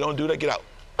 I told you don't do that, get out.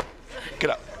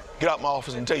 Get out. Get out my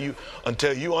office until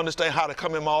you understand how to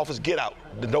come in my office, get out.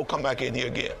 Then don't come back in here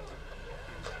again.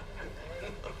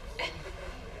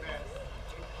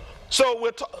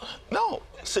 So no,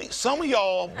 see, some of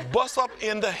y'all bust up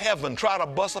into heaven, try to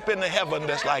bust up into heaven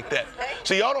that's like that.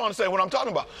 See, y'all don't understand what I'm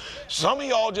talking about. Some of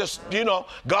y'all just, you know,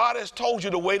 God has told you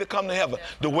the way to come to heaven.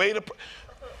 The way to,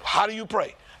 how do you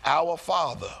pray? Our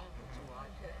Father,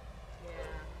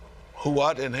 who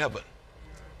art in heaven.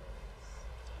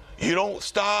 You don't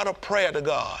start a prayer to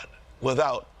God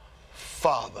without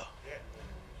Father.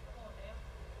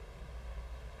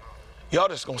 Y'all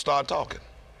just gonna start talking.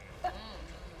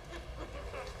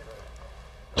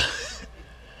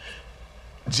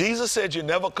 Jesus said you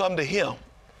never come to him,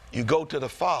 you go to the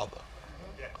Father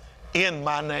in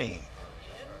my name.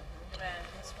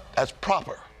 That's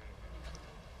proper.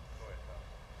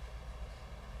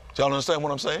 Y'all understand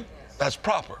what I'm saying? That's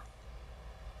proper,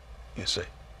 you see.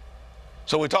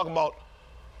 So we're talking about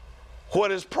what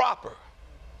is proper.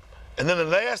 And then the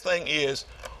last thing is,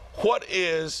 what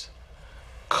is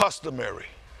customary?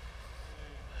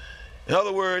 In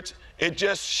other words, it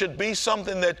just should be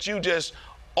something that you just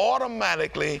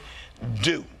automatically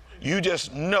do. You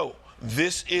just know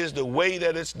this is the way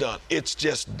that it's done. It's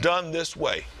just done this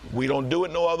way. We don't do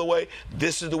it no other way.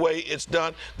 This is the way it's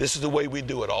done. This is the way we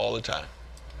do it all the time.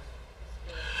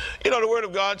 You know, the Word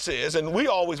of God says, and we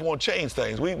always want to change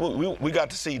things. We got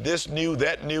to see this new,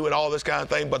 that new, and all this kind of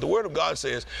thing. But the Word of God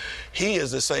says he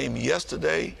is the same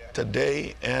yesterday,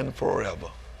 today, and forever.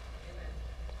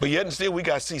 But yet and still we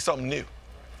got to see something new.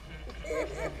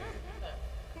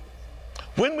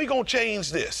 When we going to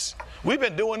change this? We've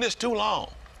been doing this too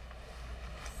long.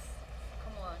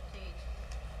 Come on, teach.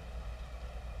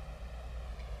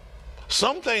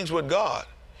 Some things with God,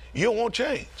 you won't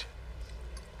change.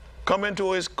 Come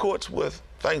into his courts with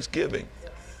thanksgiving.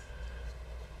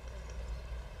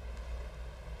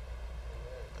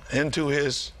 Into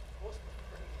his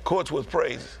courts with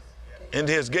praise.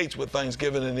 Into his gates with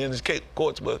thanksgiving, and in his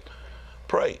courts with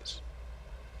praise.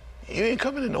 You ain't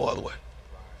coming in no other way.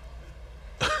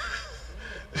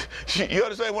 You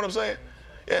understand what I'm saying?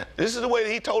 Yeah, this is the way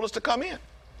that he told us to come in.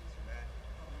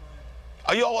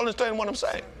 Are you all understanding what I'm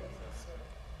saying?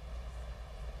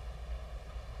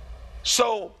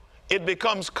 So it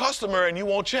becomes customary and you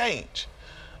won't change.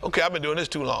 Okay, I've been doing this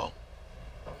too long.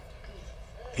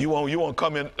 You won't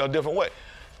come in a different way.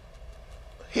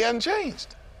 He hasn't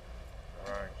changed.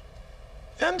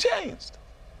 It hasn't changed.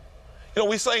 You know,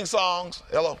 we sing songs,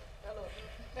 hello,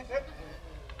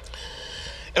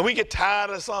 and we get tired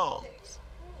of songs.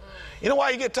 You know why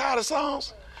you get tired of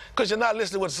songs? Because you're not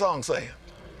listening to what the song's saying.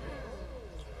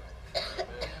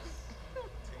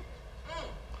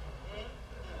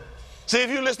 See, if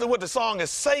you listen to what the song is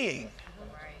saying,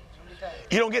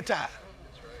 you don't get tired.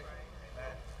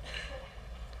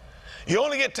 You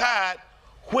only get tired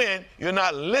when you're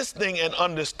not listening and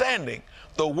understanding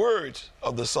the words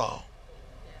of the song.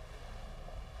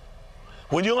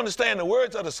 When you understand the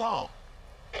words of the song,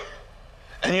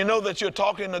 and you know that you're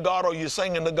talking to God, or you're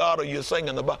singing to God, or you're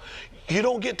singing to God, you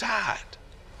don't get tired.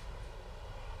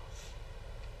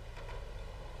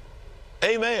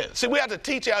 Amen. See, we have to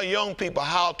teach our young people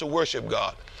how to worship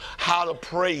God, how to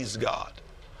praise God.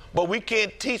 But we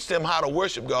can't teach them how to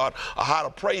worship God or how to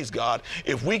praise God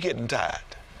if we're getting tired.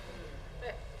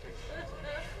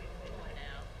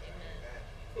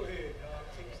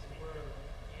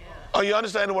 Are you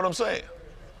understanding what I'm saying?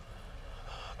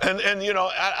 And you know,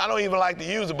 I don't even like to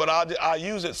use it, but I'll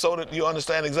use it so that you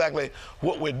understand exactly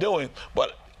what we're doing.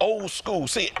 But old school,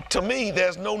 see, to me,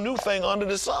 there's no new thing under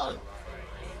the sun.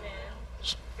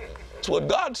 That's what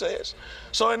God says.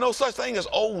 So there's no such thing as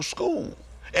old school.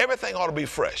 Everything ought to be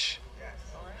fresh.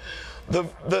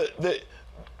 The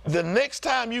next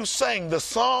time you sing, the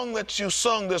song that you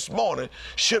sung this morning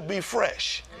should be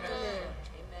fresh.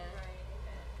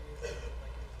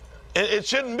 It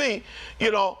shouldn't be,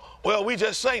 you know, well, we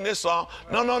just sang this song.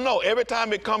 No, no, no. Every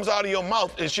time it comes out of your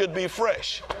mouth, it should be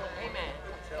fresh. Amen.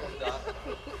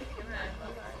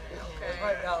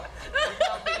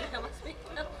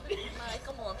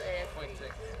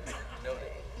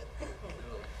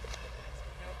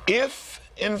 If,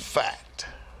 in fact,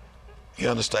 you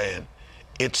understand,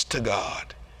 it's to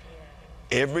God,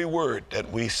 every word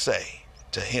that we say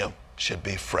to him should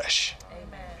be fresh.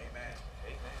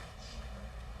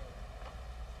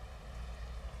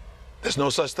 There's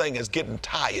no such thing as getting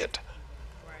tired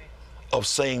of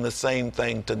saying the same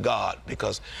thing to God,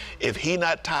 because if he's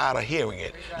not tired of hearing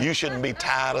it, you shouldn't be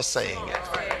tired of saying it.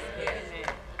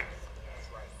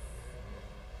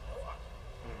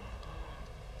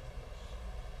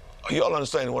 Are you all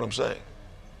understanding what I'm saying?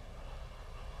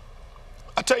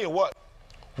 I tell you what,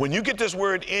 when you get this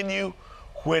word in you,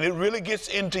 when it really gets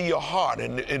into your heart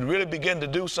and it really begins to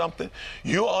do something,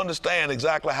 you'll understand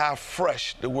exactly how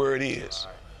fresh the word is.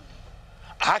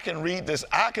 I can read this,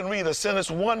 I can read a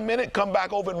sentence 1 minute, come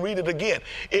back over and read it again.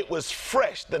 It was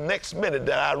fresh the next minute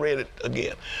that I read it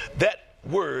again. That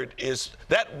word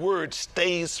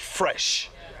stays fresh.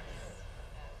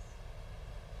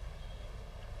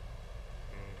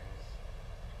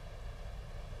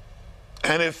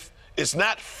 And if it's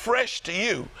not fresh to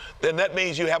you, then that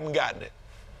means you haven't gotten it.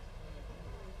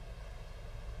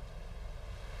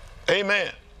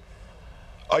 Amen.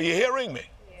 Are you hearing me?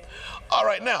 All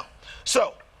right, now,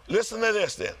 so listen to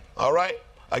this then, all right?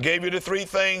 I gave you the three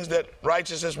things that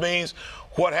righteousness means: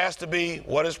 what has to be,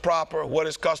 what is proper, what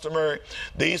is customary.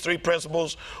 These three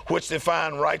principles which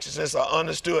define righteousness are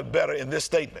understood better in this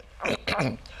statement.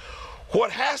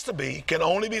 What has to be can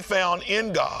only be found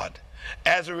in God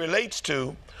as it relates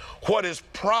to what is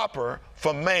proper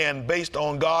for man based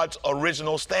on God's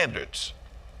original standards.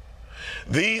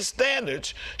 These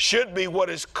standards should be what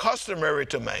is customary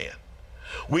to man.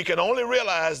 We can only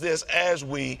realize this as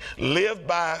we live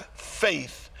by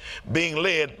faith, being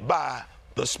led by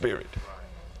the Spirit.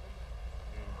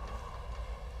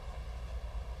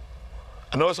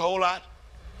 I know it's a whole lot.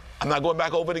 I'm not going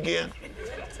back over it again.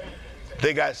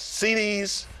 They got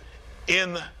CDs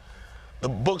in the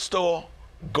bookstore.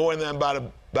 Go in there and buy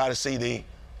the CD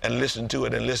and listen to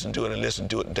it and listen to it and listen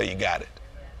to it until you got it.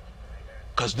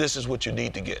 Because this is what you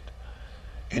need to get.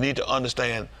 You need to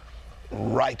understand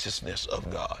righteousness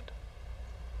of God.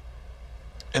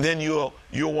 And then you'll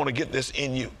want to get this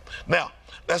in you. Now,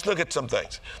 let's look at some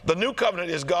things. The new covenant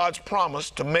is God's promise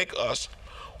to make us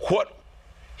what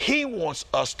he wants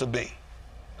us to be.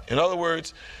 In other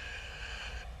words,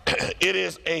 it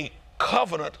is a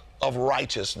covenant of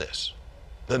righteousness.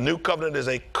 The new covenant is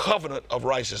a covenant of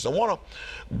righteousness. I want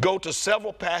to go to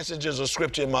several passages of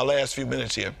scripture in my last few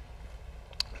minutes here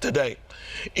today.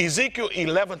 Ezekiel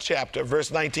 11th chapter,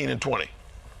 verse 19 and 20.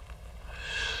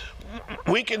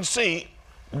 We can see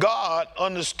God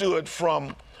understood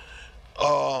from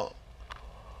long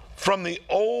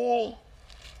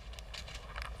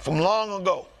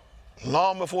ago,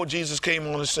 long before Jesus came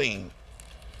on the scene,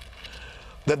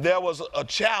 that there was a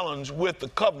challenge with the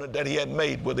covenant that he had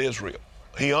made with Israel.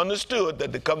 He understood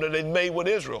that the covenant he made with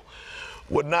Israel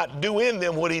would not do in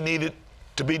them what he needed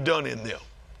to be done in them.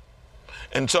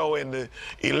 And so in the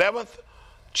 11th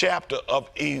chapter of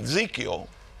Ezekiel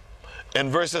in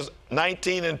verses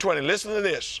 19 and 20. Listen to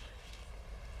this.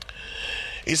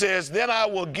 He says, then I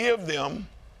will give them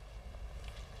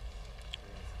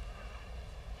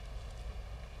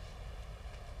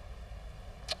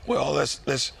well,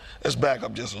 let's back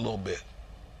up just a little bit.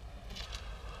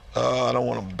 I don't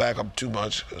want to back up too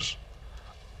much because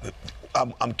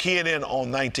I'm keying in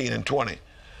on 19 and 20.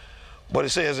 But it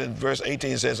says in verse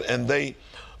 18, it says, and they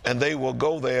will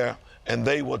go there, and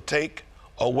they will take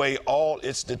away all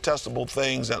its detestable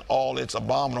things and all its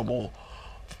abominations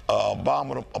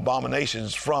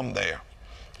from there.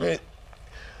 I mean,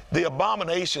 the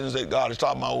abominations that God is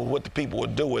talking about was what the people were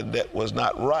doing that was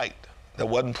not right, that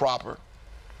wasn't proper,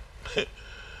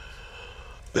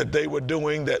 that they were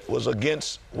doing that was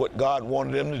against what God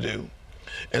wanted them to do.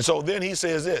 And so then he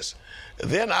says this,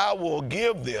 then I will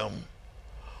give them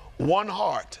one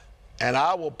heart, and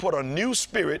I will put a new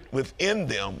spirit within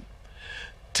them,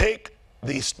 take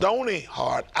the stony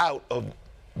heart out of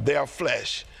their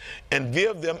flesh, and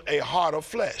give them a heart of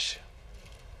flesh,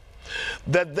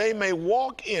 that they may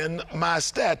walk in my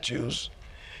statutes,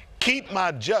 keep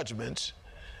my judgments,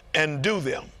 and do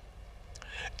them.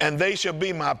 And they shall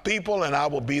be my people, and I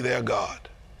will be their God.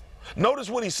 Notice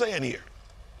what he's saying here.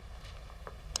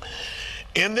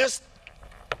 In this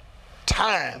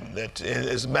time, that,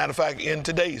 as a matter of fact, in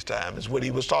today's time, is what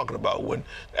he was talking about, when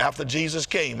after Jesus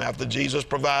came, after Jesus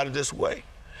provided this way.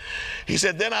 He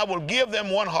said, then I will give them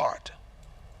one heart.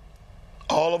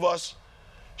 All of us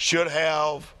should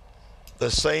have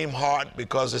the same heart,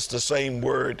 because it's the same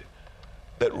word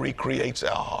that recreates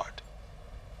our heart.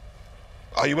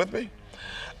 Are you with me?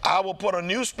 I will put a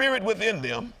new spirit within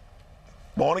them,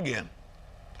 born again,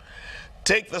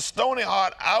 take the stony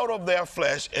heart out of their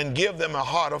flesh, and give them a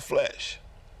heart of flesh.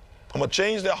 I'm going to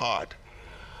change their heart.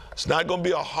 It's not going to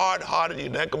be a hard-hearted, you're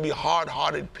not going to be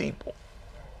hard-hearted people.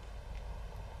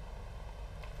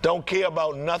 Don't care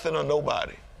about nothing or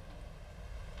nobody.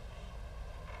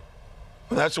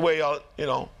 And that's the way,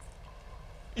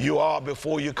 you are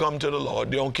before you come to the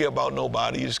Lord. You don't care about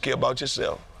nobody. You just care about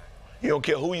yourself. You don't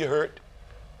care who you hurt.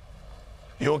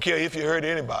 You don't care if you hurt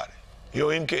anybody. You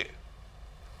don't even care.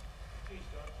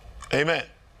 Amen.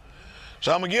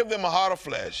 So I'm going to give them a heart of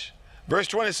flesh. Verse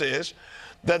 20 says,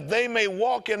 that they may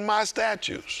walk in my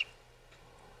statutes.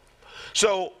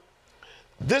 So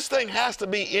this thing has to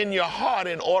be in your heart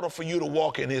in order for you to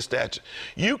walk in his statutes.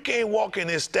 You can't walk in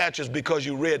his statutes because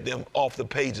you read them off the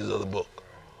pages of the book.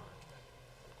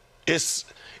 It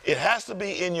has to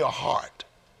be in your heart.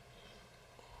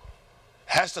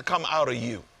 It has to come out of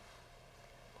you.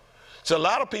 So a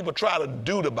lot of people try to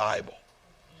do the Bible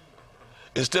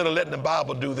instead of letting the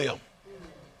Bible do them.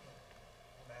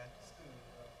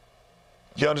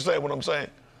 You understand what I'm saying?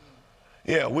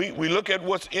 Yeah, we look at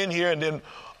what's in here, and then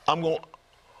I'm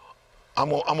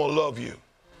gonna love you.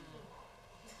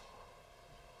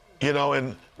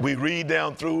 And we read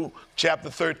down through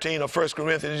chapter 13 of 1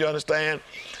 Corinthians, you understand?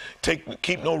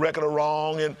 Keep no record of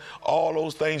wrong and all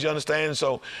those things, you understand?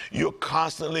 So you're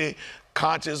constantly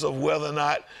conscious of whether or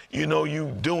not, you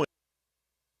doing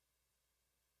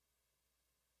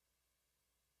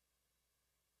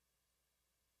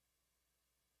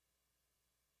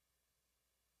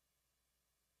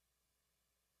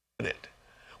it.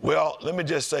 Well, let me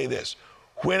just say this.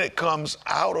 When it comes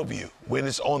out of you, when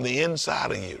it's on the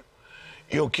inside of you,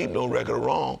 you don't keep no record of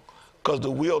wrong, because the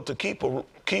will to keep a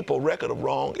record of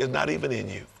wrong is not even in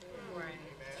you.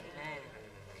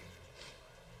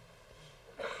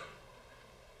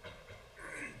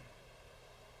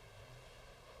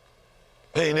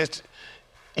 I mean,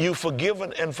 you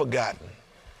forgiven and forgotten.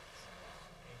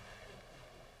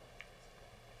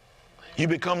 You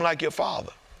become like your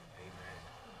Father.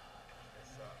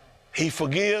 He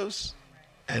forgives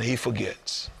and he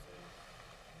forgets.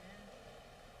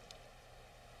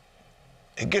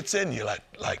 It gets in you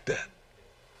like that.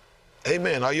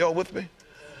 Amen. Are y'all with me?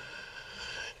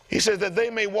 He says that they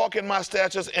may walk in my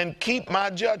statutes and keep my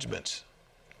judgments.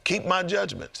 Keep my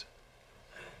judgments.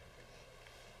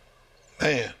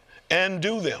 Man, and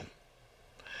do them.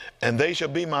 And they shall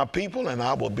be my people, and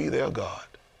I will be their God.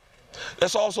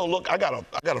 Let's also look. I got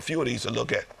a few of these to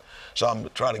look at, so I'm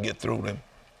trying to get through them.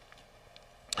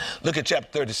 Look at chapter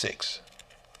 36.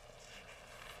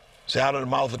 Say, out of the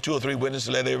mouth of two or three witnesses,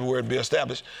 let every word be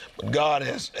established. But God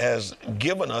has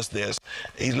given us this.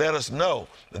 He's let us know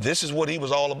that this is what he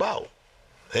was all about.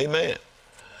 Amen.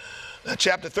 Now,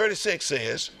 chapter 36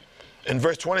 says, in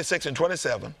verse 26 and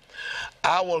 27,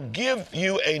 I will give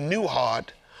you a new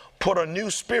heart, put a new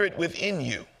spirit within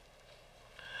you.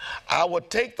 I will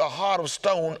take the heart of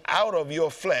stone out of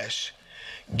your flesh,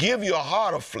 give you a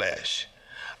heart of flesh.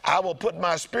 I will put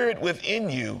my spirit within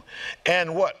you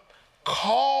and what?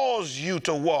 Cause you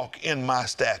to walk in my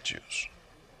statutes.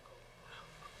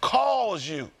 Cause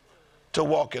you to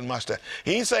walk in my statutes.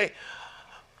 He didn't say,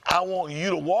 I want you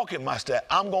to walk in my statutes.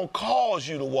 I'm going to cause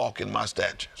you to walk in my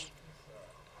statutes.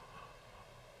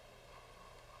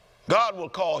 God will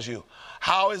cause you.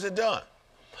 How is it done?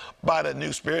 By the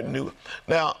new spirit.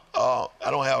 Now, I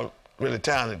don't have really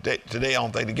time today, I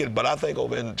don't think, to get it, but I think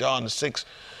over in John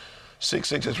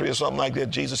 6:63 or something like that,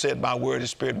 Jesus said, my word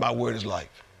is spirit, my word is life.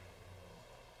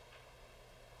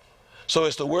 So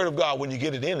it's the word of God, when you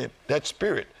get it in it, that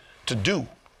spirit to do,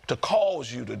 to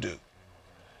cause you to do.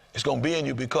 It's going to be in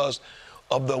you because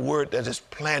of the word that is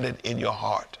planted in your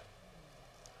heart.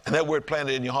 And that word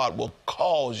planted in your heart will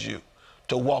cause you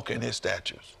to walk in his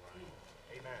statutes.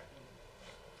 Amen.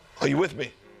 Are you with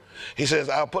me? He says,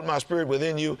 I'll put my spirit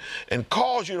within you and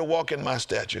cause you to walk in my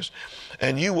statutes,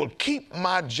 and you will keep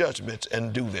my judgments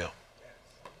and do them.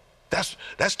 That's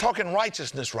talking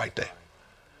righteousness right there.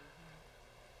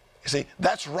 You see,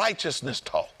 that's righteousness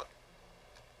talk.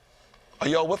 Are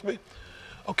y'all with me?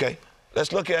 Okay,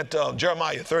 let's look at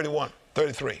Jeremiah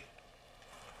 31:33.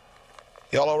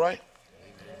 Y'all all right?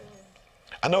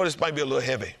 I know this might be a little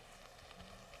heavy,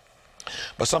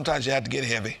 but sometimes you have to get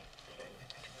heavy.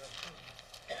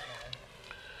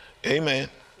 Amen.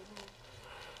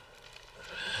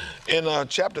 In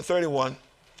chapter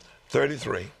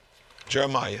 31:33,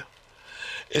 Jeremiah,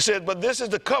 it said, but this is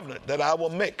the covenant that I will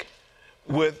make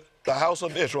with the house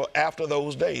of Israel after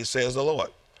those days, says the Lord.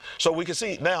 So we can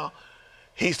see now,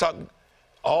 he's talking,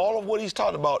 all of what he's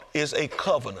talking about is a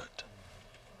covenant,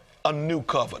 a new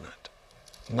covenant.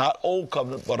 Not old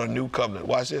covenant, but a new covenant.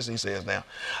 Watch this, he says now,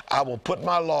 I will put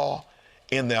my law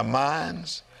in their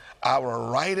minds, I will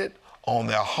write it on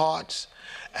their hearts,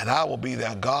 and I will be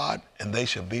their God, and they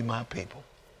shall be my people.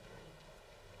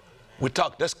 We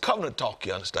talk, that's covenant talk,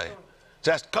 you understand?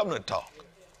 That's covenant talk,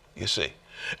 you see.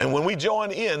 And when we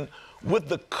join in with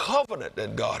the covenant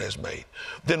that God has made,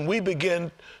 then we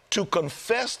begin to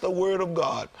confess the word of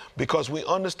God because we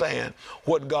understand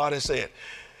what God has said.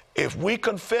 If we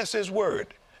confess his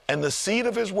word and the seed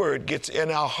of his word gets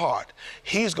in our heart,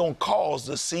 he's going to cause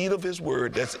the seed of his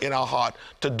word that's in our heart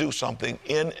to do something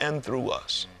in and through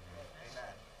us.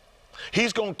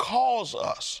 He's going to cause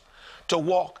us to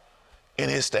walk in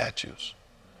his statutes.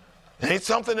 It ain't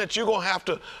something that you're going to have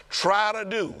to try to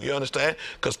do, you understand?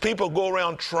 Because people go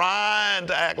around trying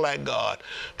to act like God,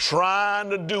 trying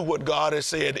to do what God has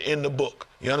said in the book.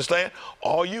 You understand?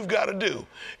 All you've got to do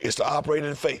is to operate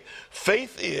in faith.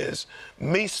 Faith is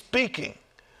me speaking,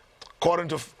 according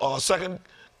to 2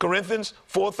 Corinthians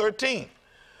 4:13.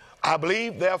 I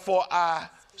believe, therefore I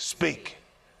speak.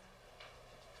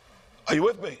 Are you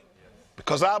with me?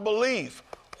 Because I believe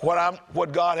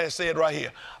what God has said right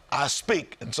here. I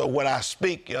speak. And so when I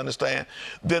speak, you understand,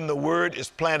 then the word is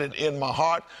planted in my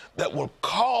heart that will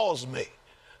cause me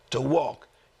to walk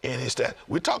in his statutes.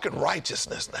 We're talking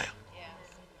righteousness now. Yes.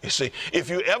 You see, if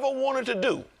you ever wanted to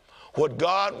do what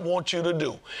God wants you to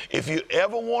do, if you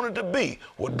ever wanted to be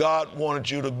what God wanted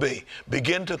you to be,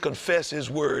 begin to confess his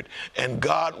word, and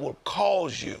God will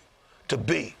cause you to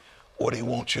be what he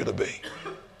wants you to be.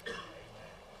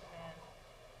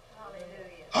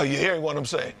 Are you hearing what I'm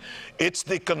saying? It's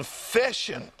the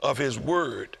confession of his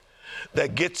word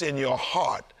that gets in your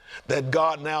heart that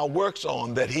God now works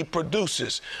on, that he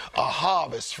produces a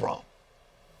harvest from,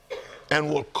 and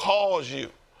will cause you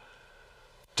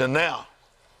to now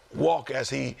walk as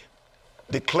he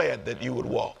declared that you would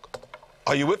walk.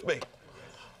 Are you with me?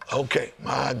 Okay,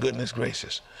 my goodness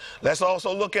gracious. Let's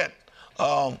also look at,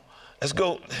 let's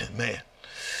go, man.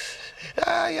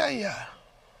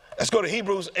 Let's go to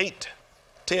Hebrews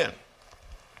 8:10,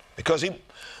 because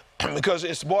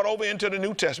it's brought over into the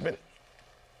New Testament,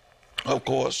 of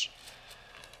course.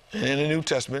 And in the New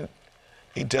Testament,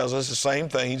 he tells us the same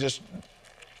thing. He just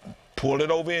pulled it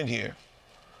over in here.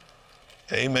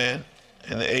 Amen.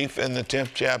 In the 8th and the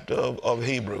 10th chapter of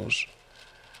Hebrews.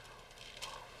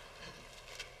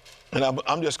 And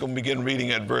I'm just going to begin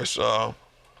reading at verse,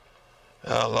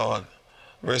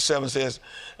 verse 7 says,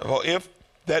 for if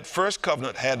that first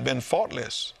covenant had been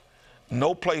faultless,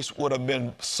 no place would have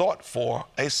been sought for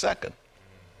a second.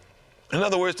 In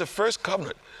other words, the first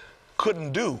covenant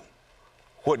couldn't do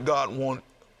what God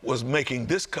was making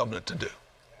this covenant to do.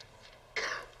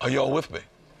 Are y'all with me?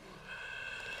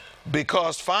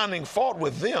 Because finding fault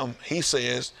with them, he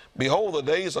says, behold, the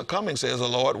days are coming, says the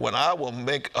Lord, when I will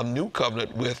make a new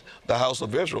covenant with the house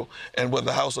of Israel and with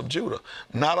the house of Judah,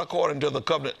 not according to the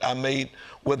covenant I made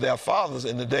with their fathers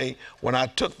in the day when I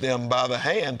took them by the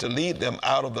hand to lead them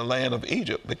out of the land of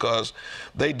Egypt, because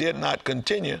they did not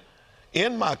continue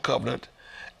in my covenant,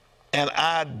 and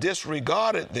I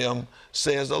disregarded them,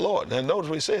 says the Lord. Now notice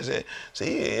what he says.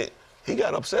 See, he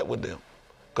got upset with them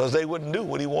because they wouldn't do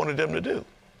what he wanted them to do.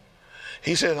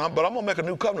 He says, but I'm going to make a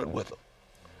new covenant with them.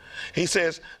 He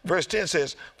says, verse 10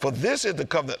 says, for this is the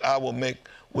covenant I will make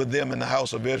with them in the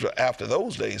house of Israel after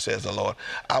those days, says the Lord.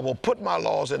 I will put my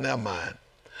laws in their mind,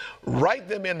 write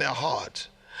them in their hearts.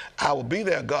 I will be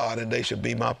their God, and they shall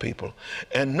be my people.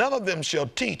 And none of them shall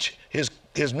teach his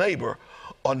neighbor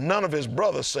or none of his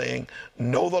brothers, saying,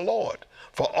 know the Lord.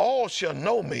 For all shall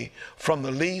know me, from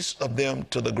the least of them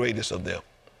to the greatest of them.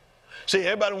 See,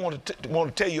 everybody want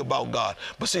to tell you about God,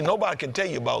 but see, nobody can tell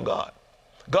you about God.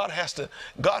 God has to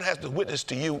witness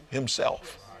to you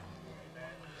himself.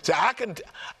 See,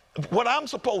 what I'm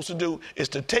supposed to do is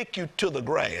to take you to the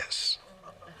grass,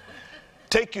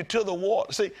 take you to the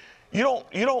water. See,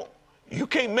 you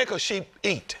can't make a sheep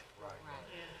eat.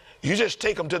 You just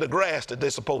take them to the grass that they're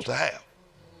supposed to have.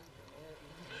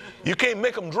 You can't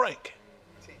make them drink.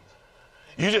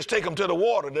 You just take them to the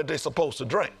water that they're supposed to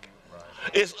drink.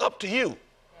 It's up to you,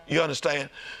 you understand,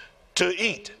 to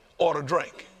eat or to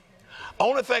drink.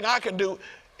 Only thing I can do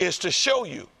is to show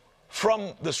you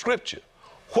from the scripture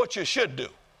what you should do.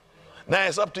 Now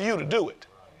it's up to you to do it.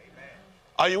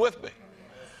 Are you with me?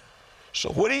 So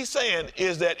what he's saying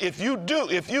is that if you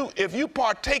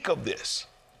partake of this,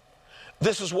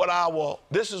 this is what I'll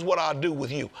do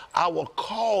with you. I will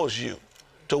cause you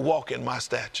to walk in my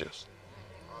statutes.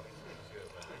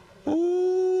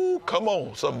 Ooh, come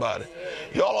on, somebody.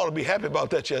 Y'all ought to be happy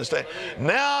about that, you understand?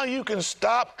 Now you can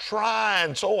stop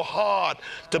trying so hard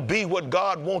to be what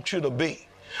God wants you to be.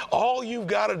 All you've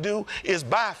got to do is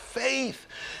by faith,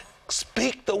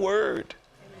 speak the word.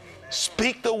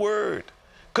 Speak the word.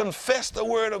 Confess the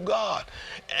word of God.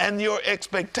 And your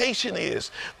expectation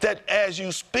is that as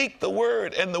you speak the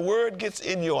word and the word gets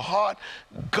in your heart,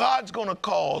 God's going to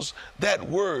cause that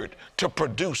word to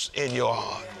produce in your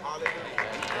heart.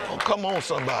 Oh, come on,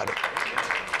 somebody.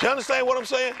 Do you understand what I'm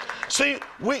saying? See,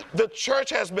 the church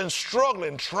has been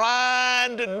struggling,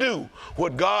 trying to do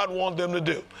what God wants them to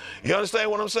do. You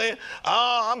understand what I'm saying?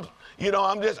 I'm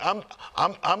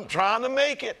trying to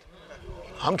make it.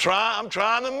 I'm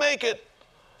trying to make it.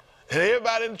 And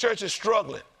everybody in the church is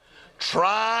struggling,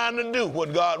 trying to do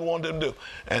what God wanted them to do.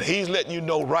 And he's letting you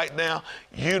know right now,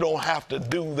 you don't have to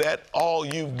do that. All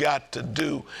you've got to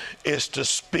do is to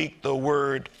speak the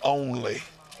word only.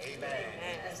 Amen.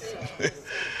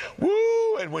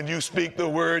 Woo! And when you speak the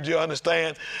word, you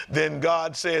understand, then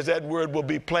God says that word will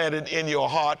be planted in your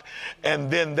heart. And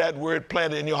then that word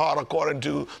planted in your heart, according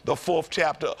to the 4th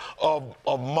chapter of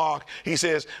Mark, he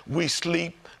says, we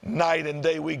sleep night and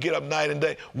day, we get up night and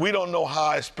day. We don't know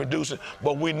how it's producing,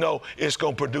 but we know it's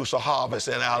going to produce a harvest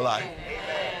in our life.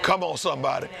 Amen. Come on,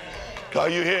 somebody. Are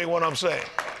you hearing what I'm saying?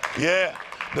 Yeah.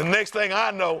 The next thing I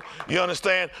know, you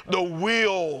understand, the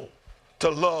will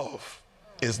to love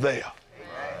is there.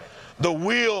 The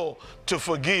will to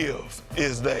forgive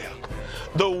is there.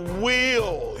 The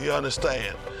will, you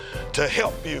understand, to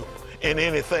help you in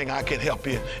anything I can help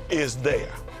you is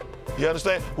there. You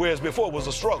understand? Whereas before it was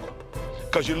a struggle.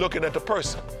 Because you're looking at the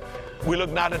person. We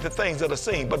look not at the things that are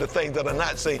seen, but the things that are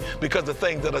not seen, because the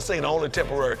things that are seen are only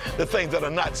temporary. The things that are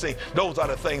not seen, those are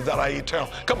the things that are eternal.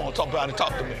 Come on, talk about it,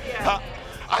 talk to me. Huh?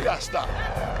 I got to stop.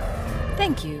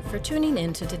 Thank you for tuning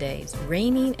in to today's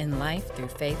Reigning in Life Through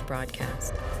Faith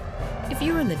broadcast. If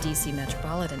you're in the D.C.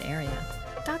 metropolitan area,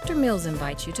 Dr. Mills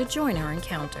invites you to join our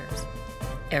encounters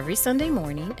every Sunday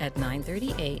morning at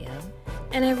 9:30 a.m.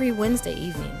 and every Wednesday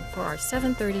evening for our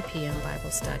 7:30 p.m. Bible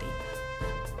study.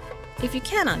 If you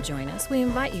cannot join us, we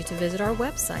invite you to visit our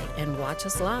website and watch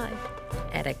us live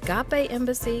at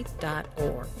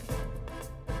agapeembassy.org.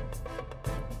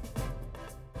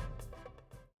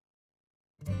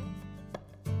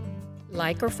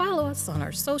 Like or follow us on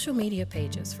our social media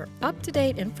pages for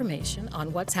up-to-date information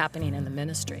on what's happening in the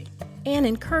ministry and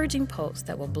encouraging posts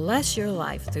that will bless your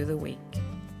life through the week.